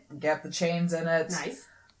 that's good. Yep, the chain's in it. Nice. I'm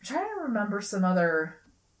trying to remember some other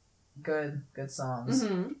good songs.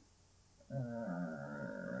 Mm-hmm.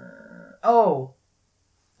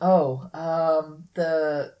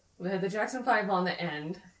 We had the Jackson 5 on the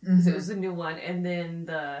end, because it was the new one, and then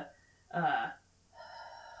the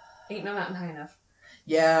Ain't No Mountain High Enough.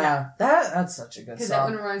 Yeah. That's such a good song. Because that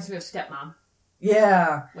one reminds me of Stepmom.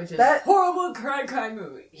 Yeah. Which is that horrible cry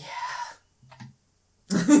movie. Yeah.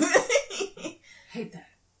 Hate that.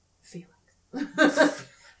 Feelings.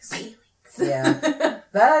 Yeah.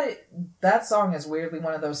 That song is weirdly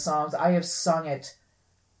one of those songs. I have sung it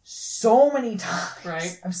so many times.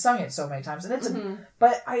 Right. I've sung it so many times. And it's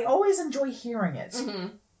but I always enjoy hearing it.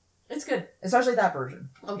 Mm-hmm. It's good. Especially that version.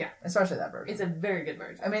 Oh, yeah. Especially that version. It's a very good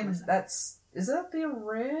version. I mean, is that the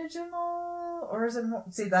original? Or is it more...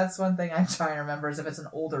 See, that's one thing I'm trying to remember, is if it's an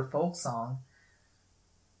older folk song.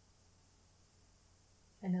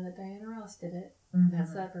 I know that Diana Ross did it. Mm-hmm.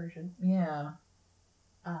 That's that version. Yeah.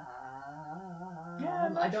 I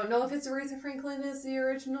don't know if it's Aretha Franklin is the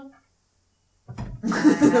original.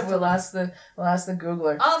 We'll ask the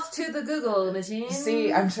Googler. Off to the Google machine.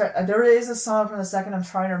 See, there is a song from the second I'm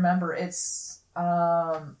trying to remember. It's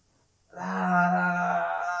God,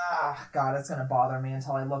 it's gonna bother me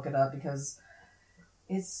until I look it up because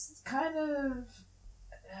it's kind of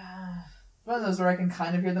one of those where I can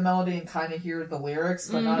kind of hear the melody and kind of hear the lyrics,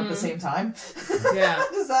 but not at the same time. Yeah.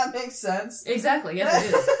 Does that make sense? Exactly. Yes,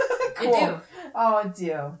 it is. Cool. It do. Oh, it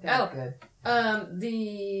do. That's good.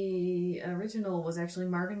 The original was actually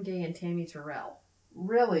Marvin Gaye and Tammy Terrell.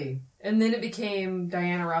 Really? And then it became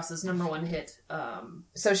Diana Ross's #1 hit.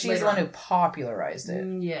 So she's the one who popularized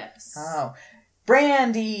it. Yes. Oh.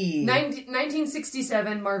 Brandy!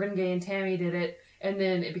 1967, Marvin Gaye and Tammy did it, and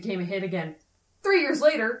then it became a hit again 3 years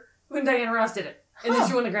later when Diana Ross did it. And then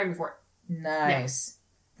she won a Grammy for it. Nice. Yeah.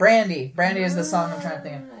 Brandy. Brandy is the song I'm trying to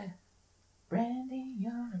think of. Brandy,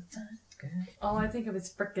 you're a fine girl. All I think of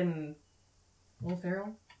is frickin' Will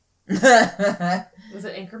Ferrell. Was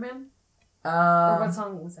it Anchorman? Or what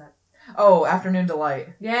song was that? Oh, Afternoon Delight.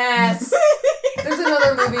 Yes! There's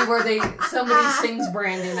another movie where somebody sings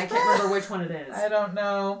Brandon. I can't remember which one it is. I don't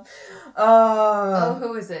know. Oh,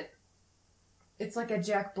 who is it? It's like a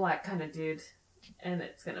Jack Black kind of dude. And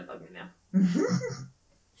it's gonna bug me now.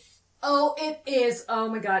 Oh, it is. Oh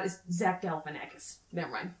my god, it's Zach Galifianakis. Never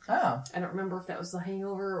mind. Oh. I don't remember if that was The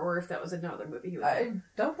Hangover or if that was another movie he was in. in.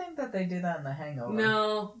 Don't think that they do that in The Hangover.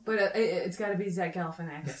 No, but it's gotta be Zach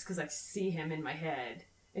Galifianakis because I see him in my head.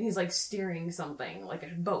 And he's like steering something, like a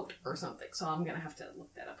boat or something. So I'm gonna have to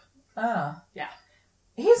look that up. Oh. Yeah.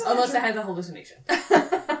 Unless I had the hallucination.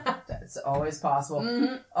 That's always possible.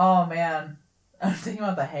 Mm-hmm. Oh man. I'm thinking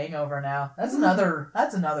about The Hangover now. That's another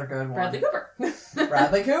good one. Bradley Cooper.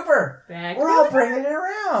 Bradley Cooper. We're all bringing it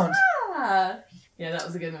around. Yeah, that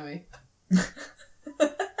was a good movie.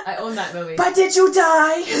 I own that movie. But did you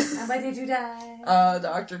die? But did you die?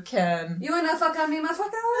 Dr. Ken. You wanna fuck on me, motherfucker?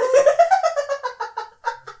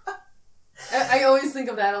 I always think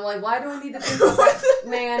of that. I'm like, why do I need to think of that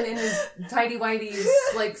man in his tidy whities,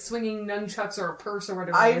 like swinging nunchucks or a purse or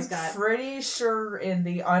whatever he's got? I'm pretty sure in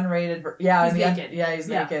the unrated, he's naked. He's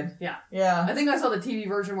naked. Yeah. I think I saw the TV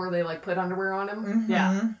version where they like put underwear on him.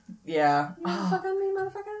 Mm-hmm. Yeah. You fuck on me,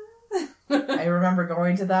 motherfucker. I remember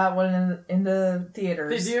going to that one in the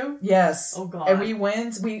theaters. Did you? Yes. Oh god. And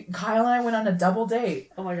Kyle and I went on a double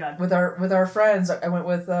date. Oh my god. With our friends. I went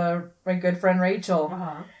with my good friend Rachel.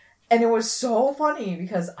 Uh-huh. And it was so funny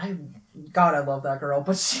because I love that girl,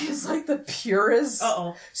 but she's like the purest.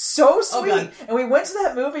 Uh-oh. So sweet. Oh, and we went to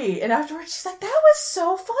that movie, and afterwards she's like, that was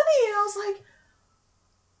so funny. And I was like,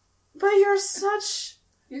 but you're such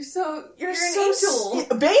You're so an so angel.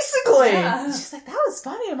 Basically. Yeah. She's like, that was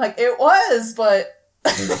funny. I'm like, it was, but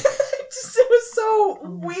it was so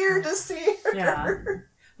weird to see her. Yeah.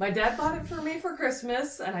 My dad bought it for me for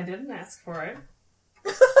Christmas, and I didn't ask for it.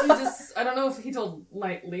 I don't know if he told,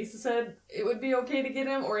 like, Lisa said it would be okay to get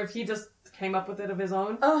him, or if he just came up with it of his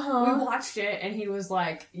own. Uh-huh. We watched it, and he was,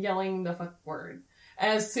 like, yelling the fuck word.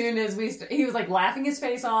 As soon as he was, like, laughing his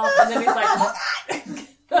face off, and then he's like,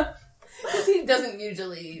 because he doesn't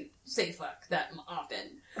usually say fuck that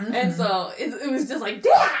often. Mm-hmm. And so it was just like,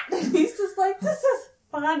 Dad! And he's just like, this is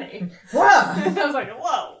funny. Wow. And I was like,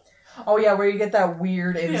 whoa. Oh yeah, where you get that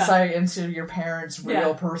weird insight into your parents'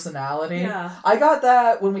 real personality. Yeah. I got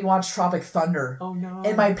that when we watched Tropic Thunder. Oh no.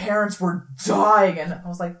 And my parents were dying, and I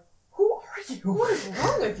was like, who are you? What is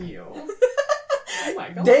wrong with you? Oh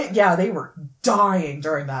my god. They were dying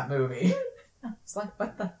during that movie. It's like,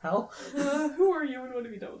 what the hell? Who are you and what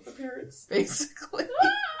have you done with the parents? Basically.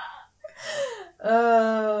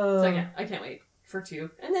 So yeah, I can't wait for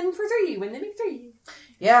 2. And then for 3, when they make 3.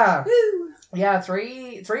 Yeah. Woo! Yeah,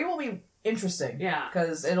 3 will be interesting. Yeah.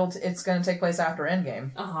 Because it's gonna take place after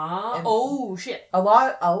Endgame. Uh-huh. Oh shit. A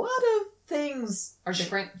lot of things are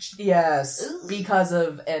different. Yes. Ooh. Because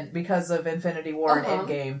of Infinity War and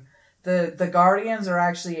Endgame. The Guardians are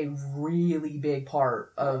actually a really big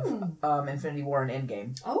part of Infinity War and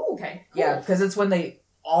Endgame. Oh, okay. Cool. Yeah, because it's when they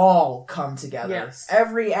all come together. Yes.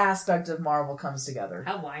 Every aspect of Marvel comes together.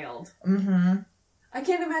 How wild. Mm-hmm. I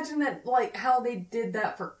can't imagine that, like, how they did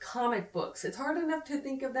that for comic books. It's hard enough to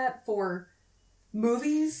think of that for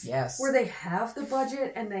movies. Yes. Where they have the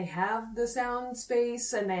budget, and they have the sound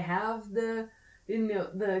space, and they have the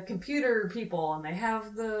computer people, and they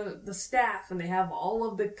have the staff, and they have all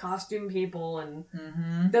of the costume people, and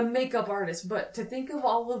the makeup artists. But to think of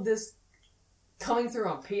all of this coming through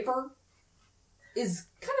on paper is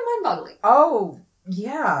kind of mind-boggling. Oh,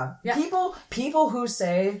 yeah. Yeah. People who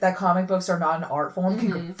say that comic books are not an art form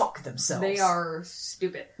can go fuck themselves. They are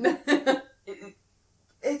stupid.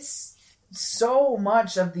 It's so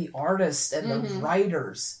much of the artists and the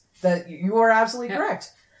writers that you are absolutely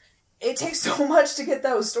correct. It takes so much to get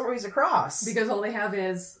those stories across. Because all they have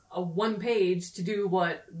is a 1 page to do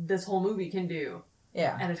what this whole movie can do.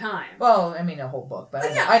 Yeah. At a time. Well, I mean, a whole book, but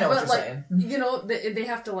I know what you're saying. You know, they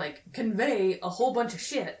have to, like, convey a whole bunch of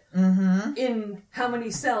shit in how many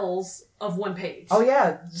cells of 1 page. Oh,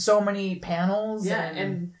 yeah. So many panels. Yeah,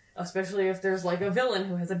 and especially if there's, like, a villain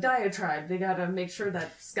who has a diatribe, they gotta make sure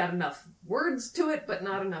that's got enough words to it, but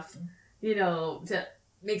not enough, to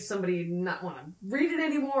make somebody not want to read it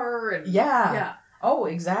anymore. And, yeah. Oh,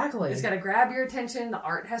 exactly. It's got to grab your attention. The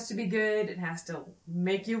art has to be good. It has to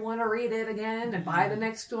make you want to read it again and buy the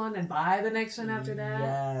next one and buy the next one after that.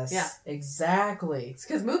 Yes. Yeah. Exactly. It's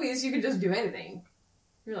because movies, you can just do anything.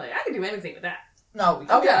 You're like, I can do anything with that. No.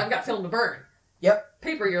 I've got film to burn. Yep.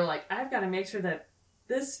 Paper, you're like, I've got to make sure that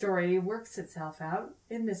this story works itself out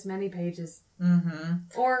in this many pages.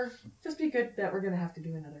 Or just be good that we're going to have to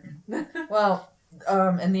do another. Well,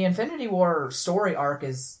 and the Infinity War story arc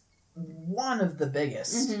is one of the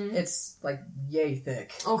biggest. It's like yay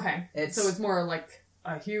thick. Okay. So it's more like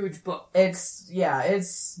a huge book.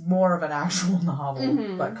 It's more of an actual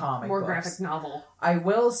novel, but comic more books. Graphic novel. I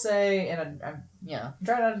will say, and I'm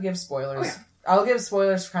try not to give spoilers. Oh, yeah. I'll give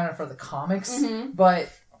spoilers kind of for the comics, but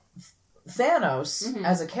Thanos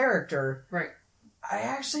as a character, right? I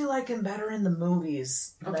actually like him better in the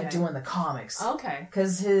movies than I do in the comics. Okay.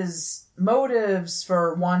 Because his motives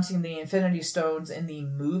for wanting the Infinity Stones in the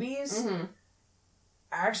movies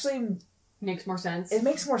actually makes more sense. It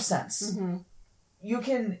makes more sense. You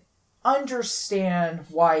can understand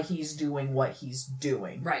why he's doing what he's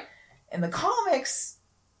doing. Right. In the comics,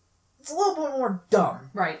 it's a little bit more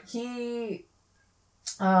dumb. Right. He...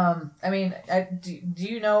 do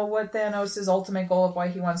you know what Thanos' ultimate goal of why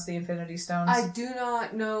he wants the Infinity Stones? I do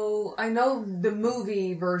not know. I know the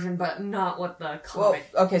movie version, but not what the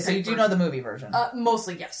comic. Well, okay, so you do know the movie version.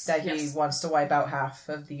 Mostly, yes. That he wants to wipe out half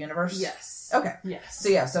of the universe? Yes. Okay. Yes.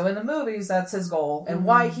 So in the movies, that's his goal, and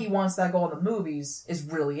why he wants that goal in the movies is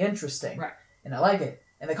really interesting. Right. And I like it.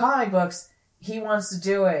 In the comic books, he wants to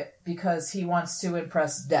do it because he wants to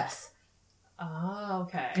impress Death. Oh,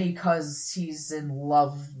 okay. Because he's in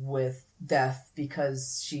love with Death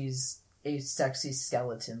because she's a sexy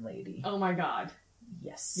skeleton lady. Oh my god.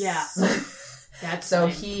 Yes. Yeah. That's so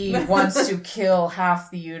lame. he wants to kill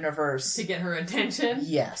half the universe. To get her attention?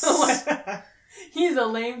 Yes. Oh my god. He's a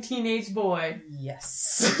lame teenage boy.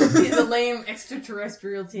 Yes. He's a lame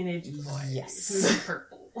extraterrestrial teenage boy. Yes. Who's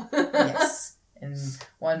purple. Yes. And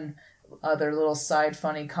one other little side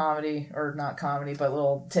funny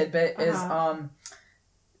little tidbit is,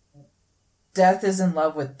 Death is in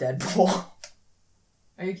love with Deadpool.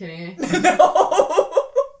 Are you kidding me? No.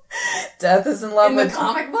 Death is in love in with... the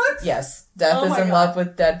comic books? Yes. Death is in love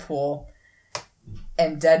with Deadpool.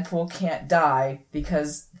 And Deadpool can't die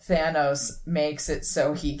because Thanos makes it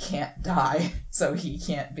so he can't die. So he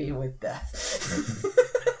can't be with Death.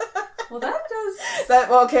 Well, that does...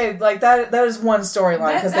 that is one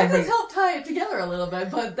storyline. That does help tie it together a little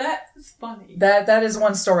bit, but that's funny. That is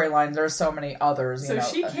one storyline. There's so many others, So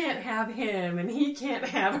she can't have him, and he can't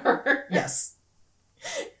have her. Yes.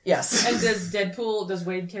 Yes. And does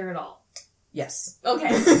Wade care at all? Yes. Okay.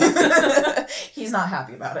 He's not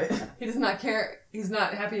happy about it. He does not care. He's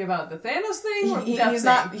not happy about the Thanos thing or he's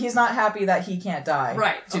Death thing? He's not happy that he can't die.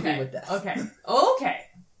 Right. To be with Death. Okay.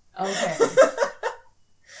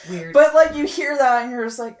 Weird. But, like, you hear that and you're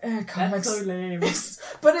just like, comics. That's so lame.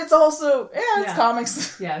 But it's also, it's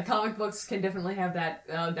comics. Yeah, comic books can definitely have that.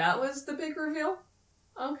 That was the big reveal?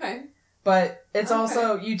 Okay. But it's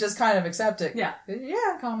also, you just kind of accept it. Yeah.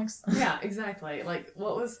 Yeah, comics. Yeah, exactly. Like,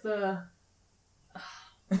 what was the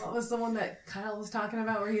one that Kyle was talking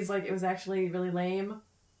about where he's like, it was actually really lame?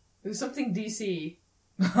 It was something DC.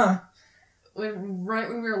 Right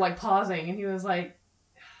when we were, like, pausing, and he was like...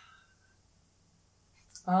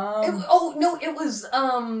 It was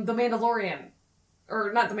The Mandalorian.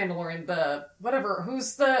 Or not The Mandalorian, the... Whatever.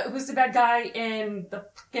 Who's the bad guy in the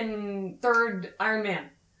fucking third Iron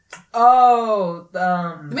Man? Oh,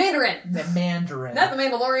 the Mandarin. The Mandarin. Not the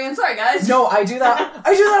Mandalorian. Sorry, guys. No, I do that.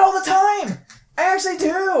 I do that all the time. I actually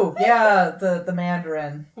do. Yeah, the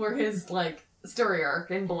Mandarin. Where his, like, story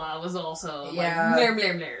arc in blah was also, like, Yeah. blah,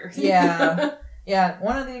 blah, blah. Yeah. Yeah,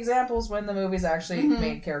 one of the examples when the movies actually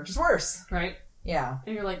made characters worse. Right? Yeah.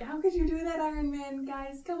 And you're like, how could you do that, Iron Man,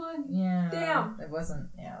 guys? Come on. Yeah. Damn. It wasn't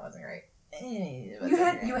great.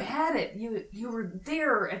 You had it. You were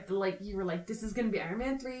there at the, like, you were like, this is gonna be Iron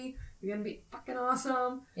Man 3. You're gonna be fucking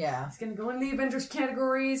awesome. Yeah. It's gonna go in the Avengers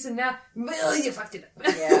categories, and now, you fucked it up.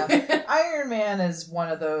 Yeah. Iron Man is one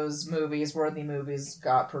of those movies where the movies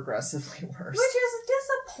got progressively worse. Which is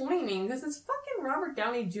disappointing, because it's fucking Robert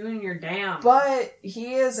Downey Jr., damn. But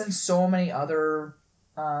he is in so many other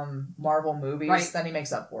Marvel movies that he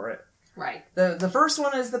makes up for it. Right. The first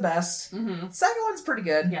one is the best. Mm-hmm. The second one's pretty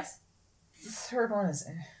good. Yes. The third one is...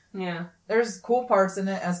 Yeah. There's cool parts in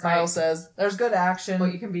it, as Kyle says. There's good action.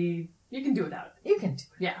 But you can do without it. You can do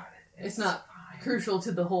it. Yeah. It's not crucial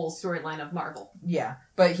to the whole storyline of Marvel. Yeah.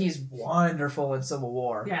 But he's wonderful in Civil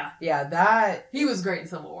War. Yeah. Yeah, that... He was great in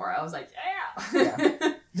Civil War. I was like,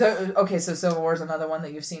 yeah. So Civil War is another one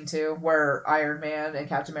that you've seen too, where Iron Man and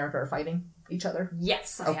Captain America are fighting each other.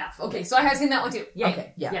 Yes, I have. Okay, so I have seen that one too. Yay.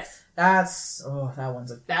 Okay, yeah. Yes. That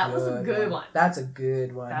one's that was a good one. That's a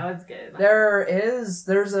good one. That was good.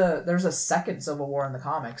 There's a second Civil War in the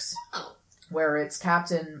comics. Oh. Where it's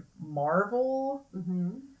Captain Marvel.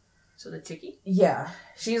 Mm-hmm. So the chickie? Yeah.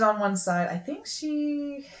 She's on one side. I think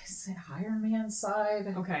she's Iron Man's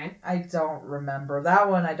side. Okay. I don't remember. That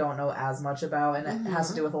one I don't know as much about, and it has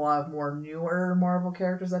to do with a lot of more newer Marvel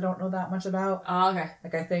characters I don't know that much about. Oh, okay.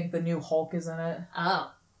 Like, I think the new Hulk is in it.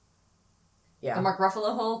 Oh. Yeah. The Mark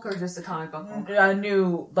Ruffalo Hulk, or just a comic book Hulk?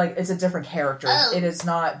 It's a different character. Oh. It is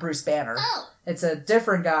not Bruce Banner. Oh. It's a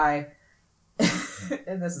different guy.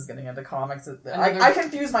 And this is getting into comics. I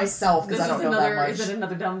confuse myself because I don't know that much. Is it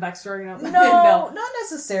another dumb backstory? No, not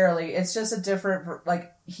necessarily. It's just a different,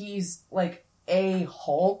 like, he's like a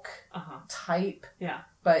Hulk type. Yeah.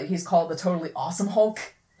 But he's called the Totally Awesome Hulk.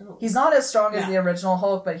 Oh. He's not as strong as the original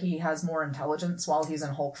Hulk, but he has more intelligence while he's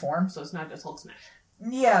in Hulk form. So it's not just Hulk smash.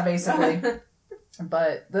 Yeah, basically.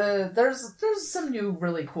 But there's some new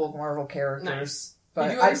really cool Marvel characters. Nice. But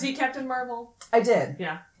did you ever see Captain Marvel? I did.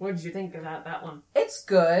 Yeah. What did you think of that one? It's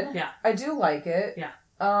good. Yeah. I do like it. Yeah.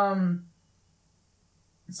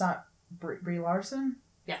 It's not Brie Larson?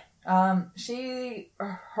 Yeah.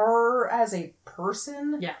 Her as a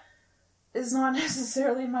person... Yeah. is not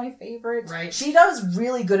necessarily my favorite. Right. She does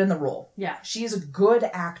really good in the role. Yeah. She's a good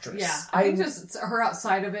actress. Yeah. I think just her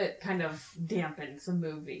outside of it kind of dampens the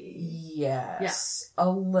movie. Yes. Yeah. A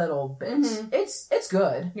little bit. Mm-hmm. It's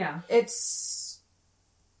good. Yeah. It's...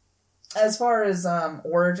 As far as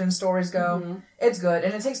origin stories go, it's good.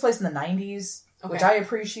 And it takes place in the 90s, which I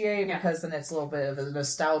appreciate because then it's a little bit of a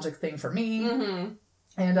nostalgic thing for me. Mm-hmm.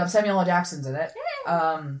 And Samuel L. Jackson's in it.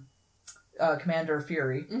 Commander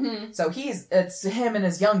Fury. Mm-hmm. So it's him in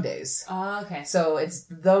his young days. Okay. So it's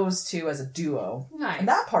those two as a duo. Nice. And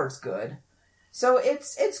that part's good. So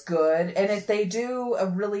it's good, and they do a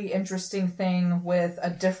really interesting thing with a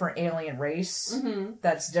different alien race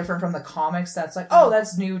that's different from the comics. That's like,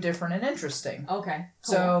 that's new, different, and interesting. Okay.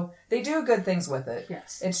 Cool. So they do good things with it.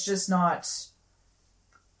 Yes. It's just not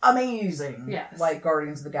amazing. Yes. Like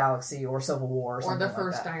Guardians of the Galaxy or Civil War or something the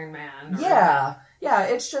first like that. Iron Man. Yeah.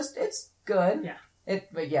 It's good. Yeah.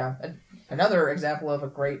 But yeah, another example of a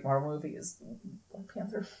great Marvel movie is Black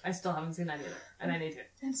Panther. I still haven't seen that either, and I need to.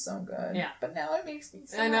 It's so good. Yeah. But now it makes me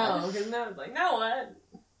sad. I know, because now it's like, now what?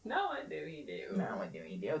 Now what do you do? Now what do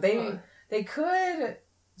you do? They could...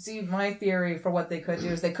 See, my theory for what they could do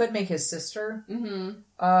is they could make his sister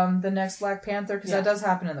the next Black Panther, because that does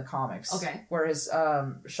happen in the comics. Okay. Where his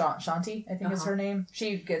Shanti, I think is her name,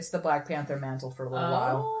 she gets the Black Panther mantle for a little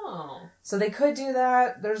while. So they could do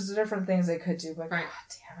that. There's different things they could do, but God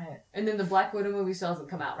damn it. And then the Black Widow movie still hasn't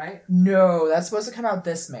come out, right? No, that's supposed to come out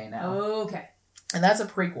this May now. Okay. And that's a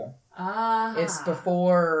prequel. It's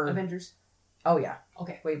before... Avengers? Oh, yeah.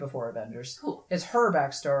 Okay. Way before Avengers. Cool. It's her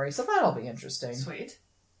backstory, so that'll be interesting. Sweet.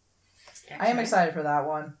 I am excited for that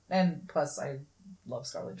one. And plus, I love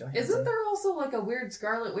Scarlett Johansson. Isn't there also like a weird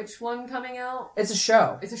Scarlet Witch one coming out? It's a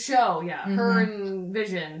show. It's a show, yeah. Her and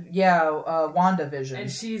Vision. Yeah, WandaVision. And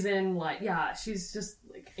she's in she's just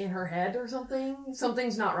like in her head or something.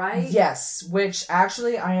 Something's not right. Yes, which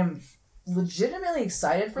actually I am legitimately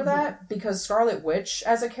excited for that, because Scarlet Witch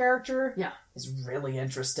as a character is really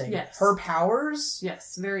interesting. Yes. Her powers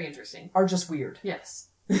very interesting. are just weird. Yes.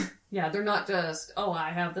 Yeah, they're not just,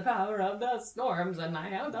 I have the power of the storms and I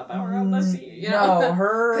have the power of the sea. You know? No,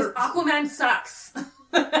 her... Because Aquaman sucks.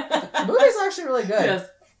 The movie's actually really good. Yes.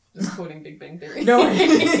 Just quoting Big Bang Theory. No.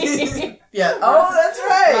 Yeah. Oh, that's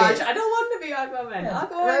right. Raj, I don't want to be Aquaman. Yeah.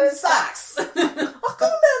 Aquaman sucks.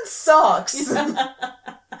 Aquaman sucks.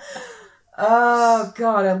 Oh,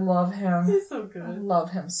 God, I love him. He's so good. I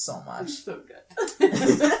love him so much. He's so good.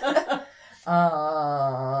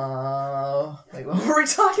 Wait, what were we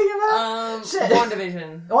talking about?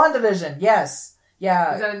 WandaVision, yes.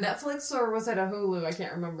 Yeah. Was that a Netflix or was it a Hulu? I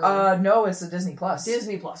can't remember. No, it's a Disney Plus.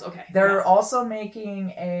 Disney Plus, okay. They're also making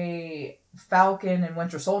a Falcon and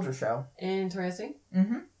Winter Soldier show. Interesting.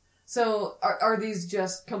 Mm-hmm. So, are these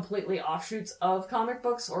just completely offshoots of comic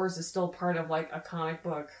books, or is it still part of, like, a comic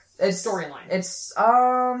book storyline? It's,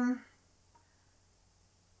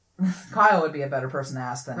 Kyle would be a better person to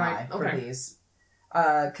ask than I for these.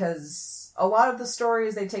 Because a lot of the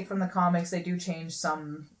stories they take from the comics, they do change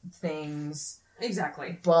some things.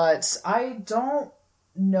 Exactly. But I don't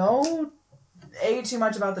know, A, too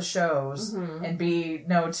much about the shows, and B,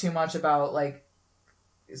 know too much about, like,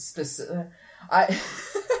 specific...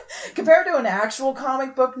 Compared to an actual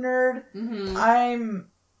comic book nerd,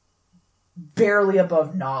 I'm barely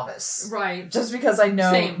above novice. Right. Just because I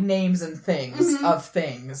know names and things of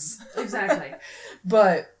things. Exactly.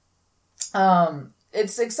 But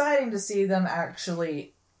it's exciting to see them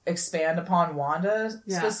actually expand upon Wanda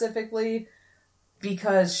specifically,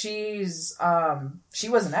 because she was an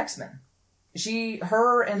X-Men.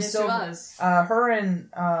 Her and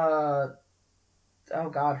her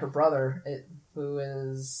brother, who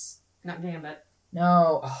is... Not Gambit.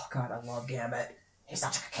 No. Oh, God, I love Gambit. He's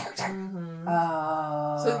such a good character.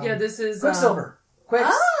 So, yeah, this is... Quicksilver.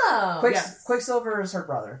 Yes. Quicksilver is her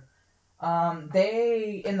brother.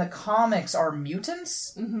 They, in the comics, are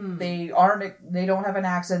mutants. They don't have an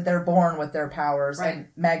accent. They're born with their powers. Right. And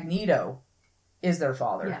Magneto is their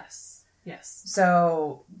father. Yes.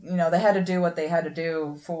 So, they had to do what they had to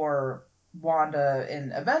do for Wanda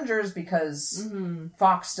in Avengers, because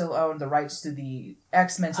Fox still owned the rights to the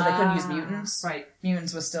X-Men, so they couldn't use mutants. Right.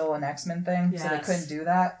 Mutants was still an X-Men thing, so they couldn't do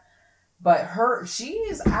that. But she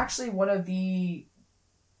is actually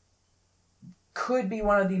could be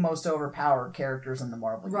one of the most overpowered characters in the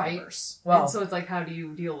Marvel Universe. Well, and so it's like, how do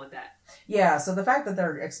you deal with that? Yeah, so the fact that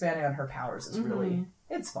they're expanding on her powers is really,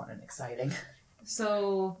 it's fun and exciting.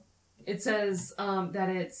 So, it says that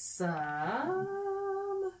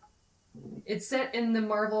it's set in the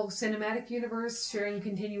Marvel Cinematic Universe, sharing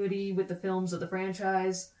continuity with the films of the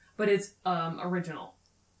franchise, but it's original.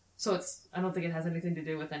 So I don't think it has anything to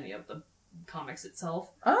do with any of the comics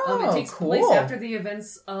itself. It takes place after the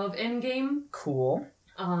events of Endgame. Cool.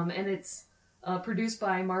 And it's produced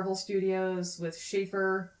by Marvel Studios with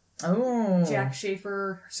Schaefer. Jack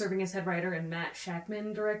Schaefer serving as head writer and Matt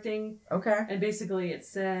Shakman directing. Okay. And basically it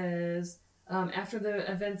says... after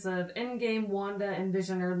the events of Endgame, Wanda and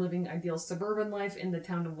Vision are living ideal suburban life in the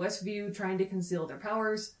town of Westview, trying to conceal their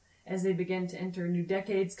powers as they begin to enter new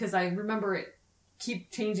decades. Because I remember it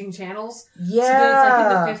keep changing channels. Yeah. So then it's like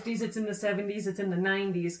in the 50s, it's in the 70s, it's in the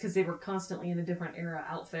 90s, because they were constantly in a different era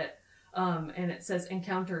outfit. And it says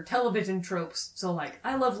encounter television tropes. So like,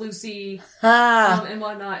 I Love Lucy, and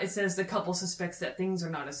whatnot. It says the couple suspects that things are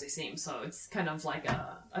not as they seem. So it's kind of like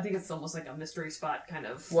I think it's almost like a mystery spot kind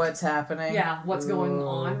of. What's happening? Yeah, what's going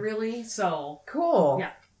on really. So. Cool.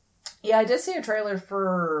 Yeah. Yeah, I did see a trailer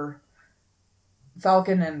for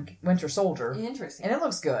Falcon and Winter Soldier. Interesting. And it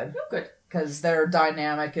looks good. Oh, good. Because their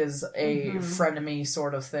dynamic is a frenemy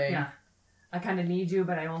sort of thing. Yeah. I kind of need you,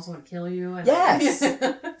 but I also want to kill you. And yes!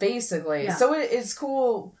 Basically. Yeah. So it's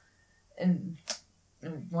cool. And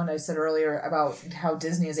when I said earlier about how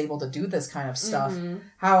Disney is able to do this kind of stuff,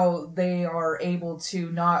 how they are able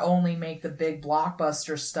to not only make the big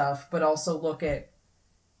blockbuster stuff, but also look at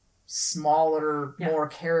smaller, more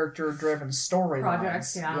character-driven storylines.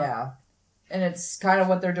 Projects, yeah. And it's kind of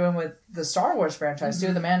what they're doing with the Star Wars franchise,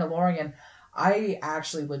 too. The Mandalorian. I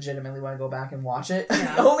actually legitimately want to go back and watch it.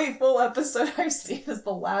 Yeah. The only full episode I've seen is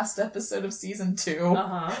the last episode of season 2,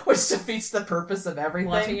 which defeats the purpose of everything.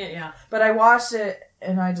 Watching it, yeah. But I watched it,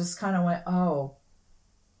 and I just kind of went, oh,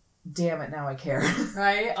 damn it, now I care.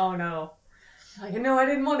 Right? Oh, no. Like, no, I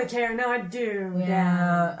didn't want to care, now I do.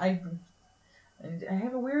 Yeah, I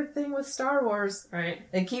have a weird thing with Star Wars.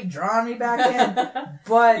 Right. They keep drawing me back in,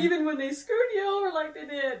 but... Even when they screwed you over like they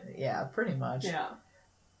did. Yeah, pretty much. Yeah.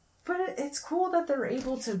 But it's cool that they're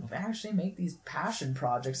able to actually make these passion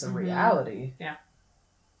projects a reality. Yeah.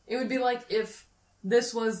 It would be like if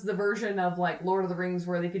this was the version of, like, Lord of the Rings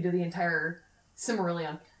where they could do the entire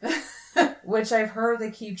Silmarillion. Which I've heard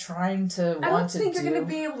they keep trying to I don't think you're going to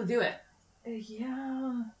be able to do it.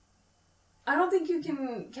 Yeah. I don't think you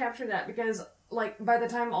can capture that because, like, by the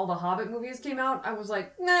time all the Hobbit movies came out, I was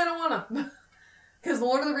like, nah, I don't want to. Because The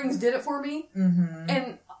Lord of the Rings did it for me.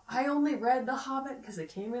 And I only read The Hobbit because it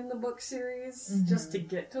came in the book series just to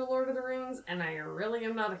get to Lord of the Rings, and I really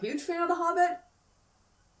am not a huge fan of The Hobbit.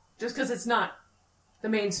 Just because it's not the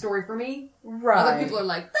main story for me. Right. Other people are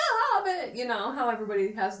like, The Hobbit! You know, how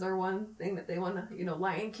everybody has their one thing that they want to, you know,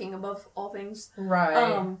 Lion King above all things.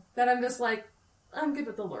 Right. That I'm just like, I'm good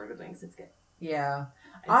with The Lord of the Rings. It's good. Yeah.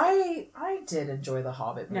 I did enjoy the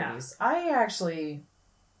Hobbit movies. Yeah.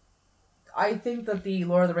 I think that the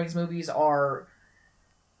Lord of the Rings movies are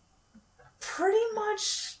pretty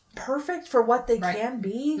much perfect for what they can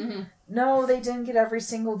be. No, they didn't get every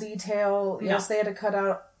single detail. Yes, they had to cut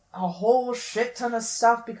out a whole shit ton of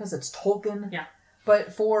stuff because it's Tolkien. Yeah.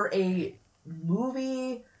 But for a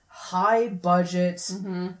movie, high budget,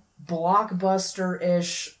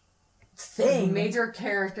 blockbuster-ish thing. Major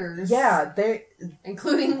characters. Yeah,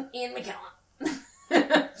 including Ian McKellen.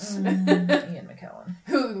 Ian McKellen.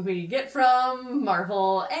 Who we get from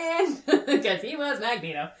Marvel, and because he was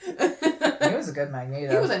Magneto. He was a good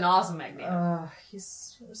Magneto. He was an awesome Magneto. He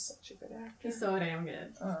was such a good actor. He's so damn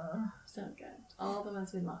good. So good. All the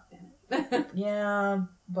ones we loved in it. Yeah,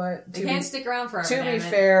 but... They can't stick around forever. To be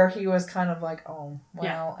fair, he was kind of like,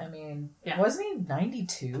 I mean... Wasn't he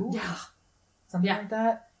 92? Yeah. Something like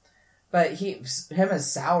that? But him as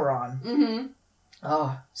Sauron.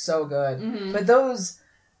 Oh, so good. But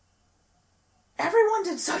everyone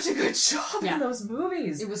did such a good job in those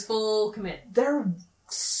movies. It was full commit. They're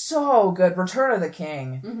so good. Return of the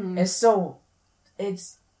King is so...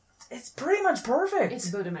 It's pretty much perfect. It's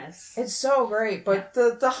Budapest. It's so great. But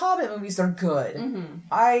the Hobbit movies are good.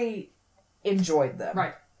 I enjoyed them.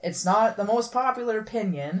 Right. It's not the most popular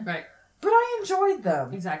opinion. Right. But I enjoyed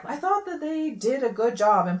them. Exactly. I thought that they did a good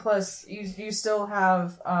job. And plus, you still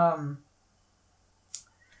have...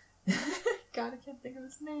 God, I can't think of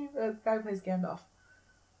his name. The guy who plays Gandalf.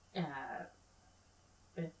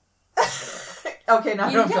 Okay, now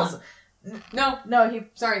I don't feel so... No, he...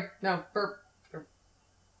 Sorry, no, burp.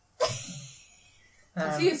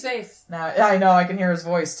 I see his face. Now, I know, I can hear his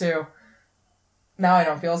voice, too. Now I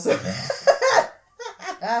don't feel so...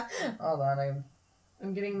 Hold on,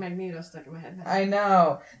 I'm getting Magneto stuck in my head now. I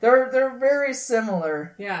know. They're very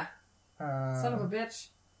similar. Yeah. Son of a bitch.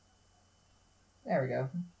 There we go.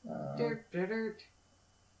 Dirt.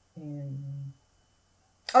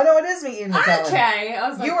 Oh no, it is me, Ian McKellen. Okay, I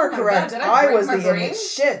was like, you were correct. God, I was the brain? image.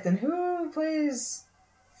 Shit, then who plays...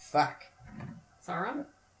 Fuck. Sauron?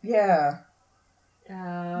 Yeah.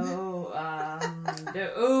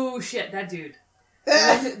 Oh shit, that dude.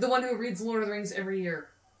 The one who reads Lord of the Rings every year.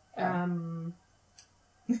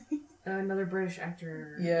 Another British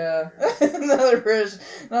actor. Yeah. Another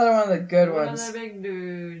one of the good ones. One of the big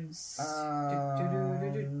dudes.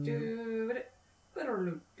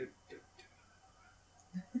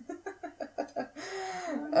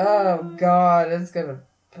 Oh god, it's gonna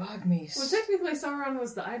bug me. Well, technically Sauron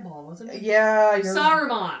was the eyeball, wasn't it? Yeah,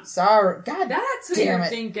 Saruman. God that's who damn you're it.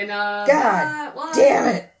 thinking of. God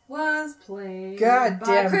damn it. Was played God by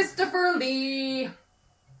damn it. Christopher Lee.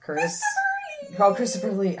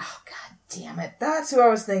 Christopher Lee. Oh god damn it. That's who I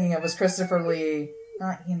was thinking of, was Christopher Lee.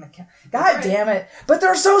 Not Ian McKellen. God damn it. But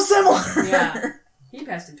they're so similar. Yeah. He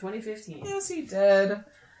passed in 2015. Yes, he did.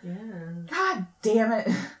 Yeah. God damn it.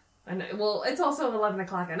 And well, it's also 11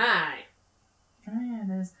 o'clock at night. Oh, yeah,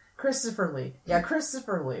 it is. Christopher Lee. Yeah,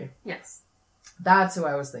 Christopher Lee. Yes. That's who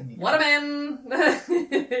I was thinking What a man!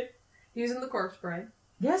 He was in The Corpse Bride.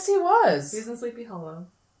 Yes, he was. He was in Sleepy Hollow.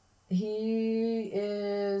 He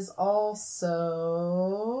is also...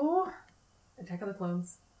 Attack of the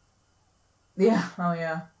Clones. Yeah, oh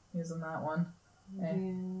yeah. He was in that one.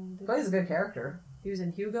 And But he's a good character. he was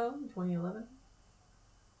in Hugo in 2011.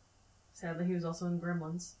 Sadly, he was also in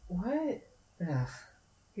Gremlins. What? Ugh.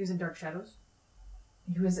 He was in Dark Shadows.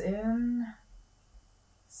 He was in...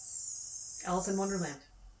 Alice in Wonderland.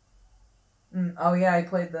 Oh yeah, he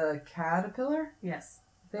played the caterpillar, Yes.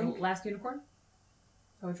 I think. Last Unicorn? Is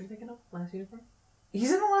that what you're thinking of? Last Unicorn?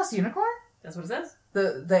 He's in The Last Unicorn? That's what it says.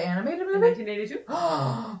 The animated In movie? 1982.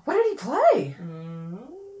 What did he play?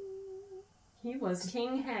 He was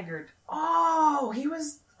King Haggard. Oh, he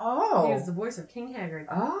was... Oh. He was the voice of King Haggard.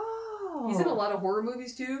 Oh. He's in a lot of horror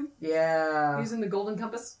movies, too. Yeah. He's in The Golden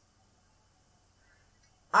Compass.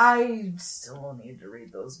 I still need to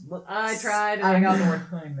read those books. I tried, and I got bored.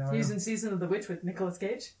 I know. He was in Season of the Witch with Nicolas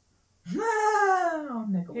Cage. Oh,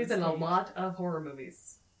 Nicolas He's in a Cage. lot of horror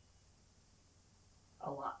movies.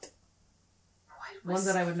 A lot. What Ones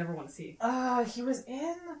that I would never want to see. He was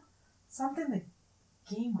in something that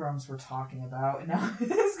Game Grumps were talking about, and now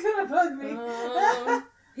it's gonna bug me.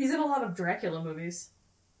 He's in a lot of Dracula movies.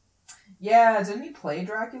 Yeah, didn't he play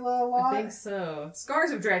Dracula a lot? I think so.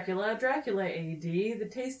 Scars of Dracula, Dracula AD, The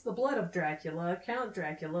Taste of the Blood of Dracula, Count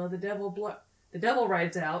Dracula, The Devil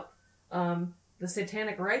Rides Out, The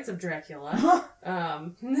Satanic Rites of Dracula,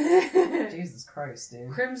 Jesus Christ,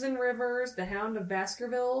 dude. Crimson Rivers, The Hound of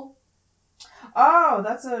Baskerville. Oh,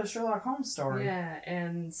 that's a Sherlock Holmes story. Yeah,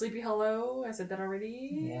 and Sleepy Hollow, I said that already.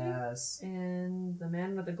 Yes. And The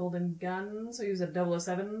Man with the Golden Gun, so he was a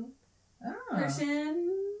 007 Oh. person.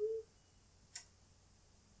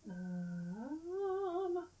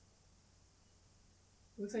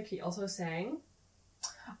 Looks like he also sang.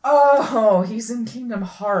 Oh, he's in Kingdom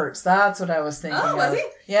Hearts. That's what I was thinking Oh, of. was he?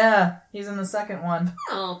 Yeah, he's in the second one.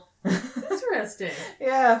 Oh, interesting.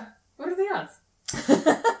 Yeah. What are the odds?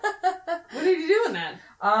 What did he do in that?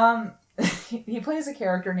 He plays a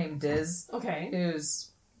character named Diz, Okay.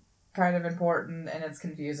 who's kind of important, and it's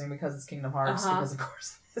confusing because it's Kingdom Hearts, because of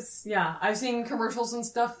course it is. Yeah, I've seen commercials and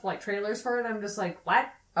stuff, like trailers for it. I'm just like, what?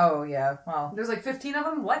 Oh, yeah, well. There's like 15 of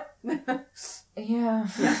them? What? Yeah.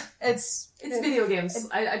 It's video games.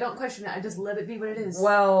 I don't question it. I just let it be what it is.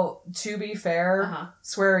 Well, to be fair,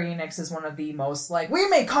 Square Enix is one of the most, like, we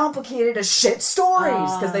make complicated as shit stories,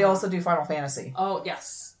 because they also do Final Fantasy. Oh,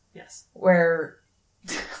 yes. Yes. Where,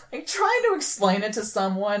 like, trying to explain it to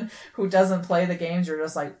someone who doesn't play the games, you're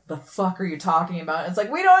just like, the fuck are you talking about? It's like,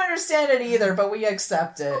 we don't understand it either, but we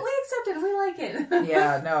accept it. But we accept it. We like it.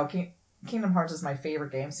 Yeah, no, Kingdom Hearts is my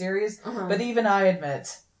favorite game series, but even I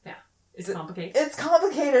admit... It's complicated. It's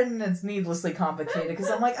complicated, and it's needlessly complicated,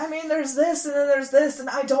 because I'm like, I mean, there's this, and then there's this, and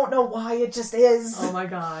I don't know why, it just is. Oh my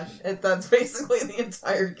gosh. That's basically the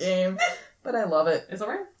entire game, but I love it. It's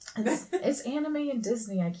alright. It's anime and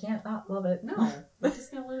Disney, I can't not love it. No, we're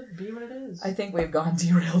just gonna let it be what it is. I think we've gone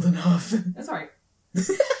derailed enough. It's alright. We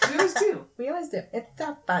always do. We always do. It's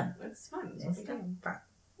so fun. It's fun. It's so fun.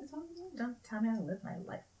 It's fun. Don't tell me how to live my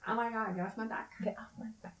life. Oh my god, get off my back. Get off my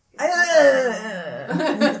back.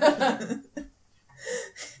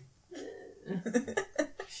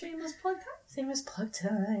 Shameless plug time. Shameless plug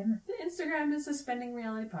time. The Instagram is Suspending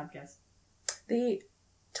Reality Podcast. The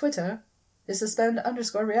Twitter is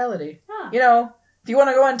suspend_reality. Ah. You know, if you want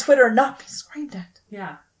to go on Twitter and not be screamed at.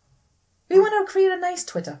 Yeah. We want to create a nice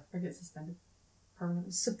Twitter. Or get suspended.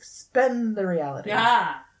 Permanently. Suspend the reality.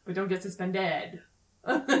 Yeah. But don't get suspended.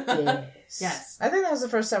 Yes. Yes. I think that was the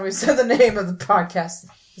first time we said the name of the podcast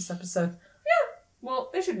this episode. Yeah. Well,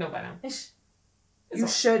 they should know by now. You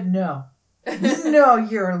should know. Know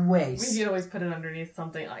your ways. We could always put it underneath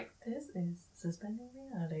something like, this is Suspending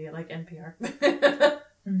Reality, like NPR.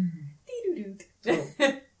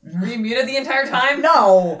 Were you muted the entire time?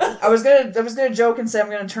 No! I was gonna joke and say I'm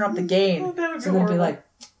gonna turn up the gain. Oh, that would so be they'd be like,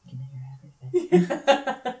 you can hear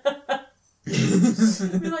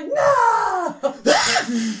everything. Be like, no!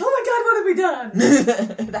 Oh my god, what have we done?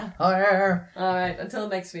 That horror. Alright, until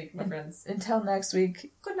next week, my friends. Until next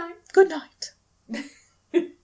week. Good night. Good night.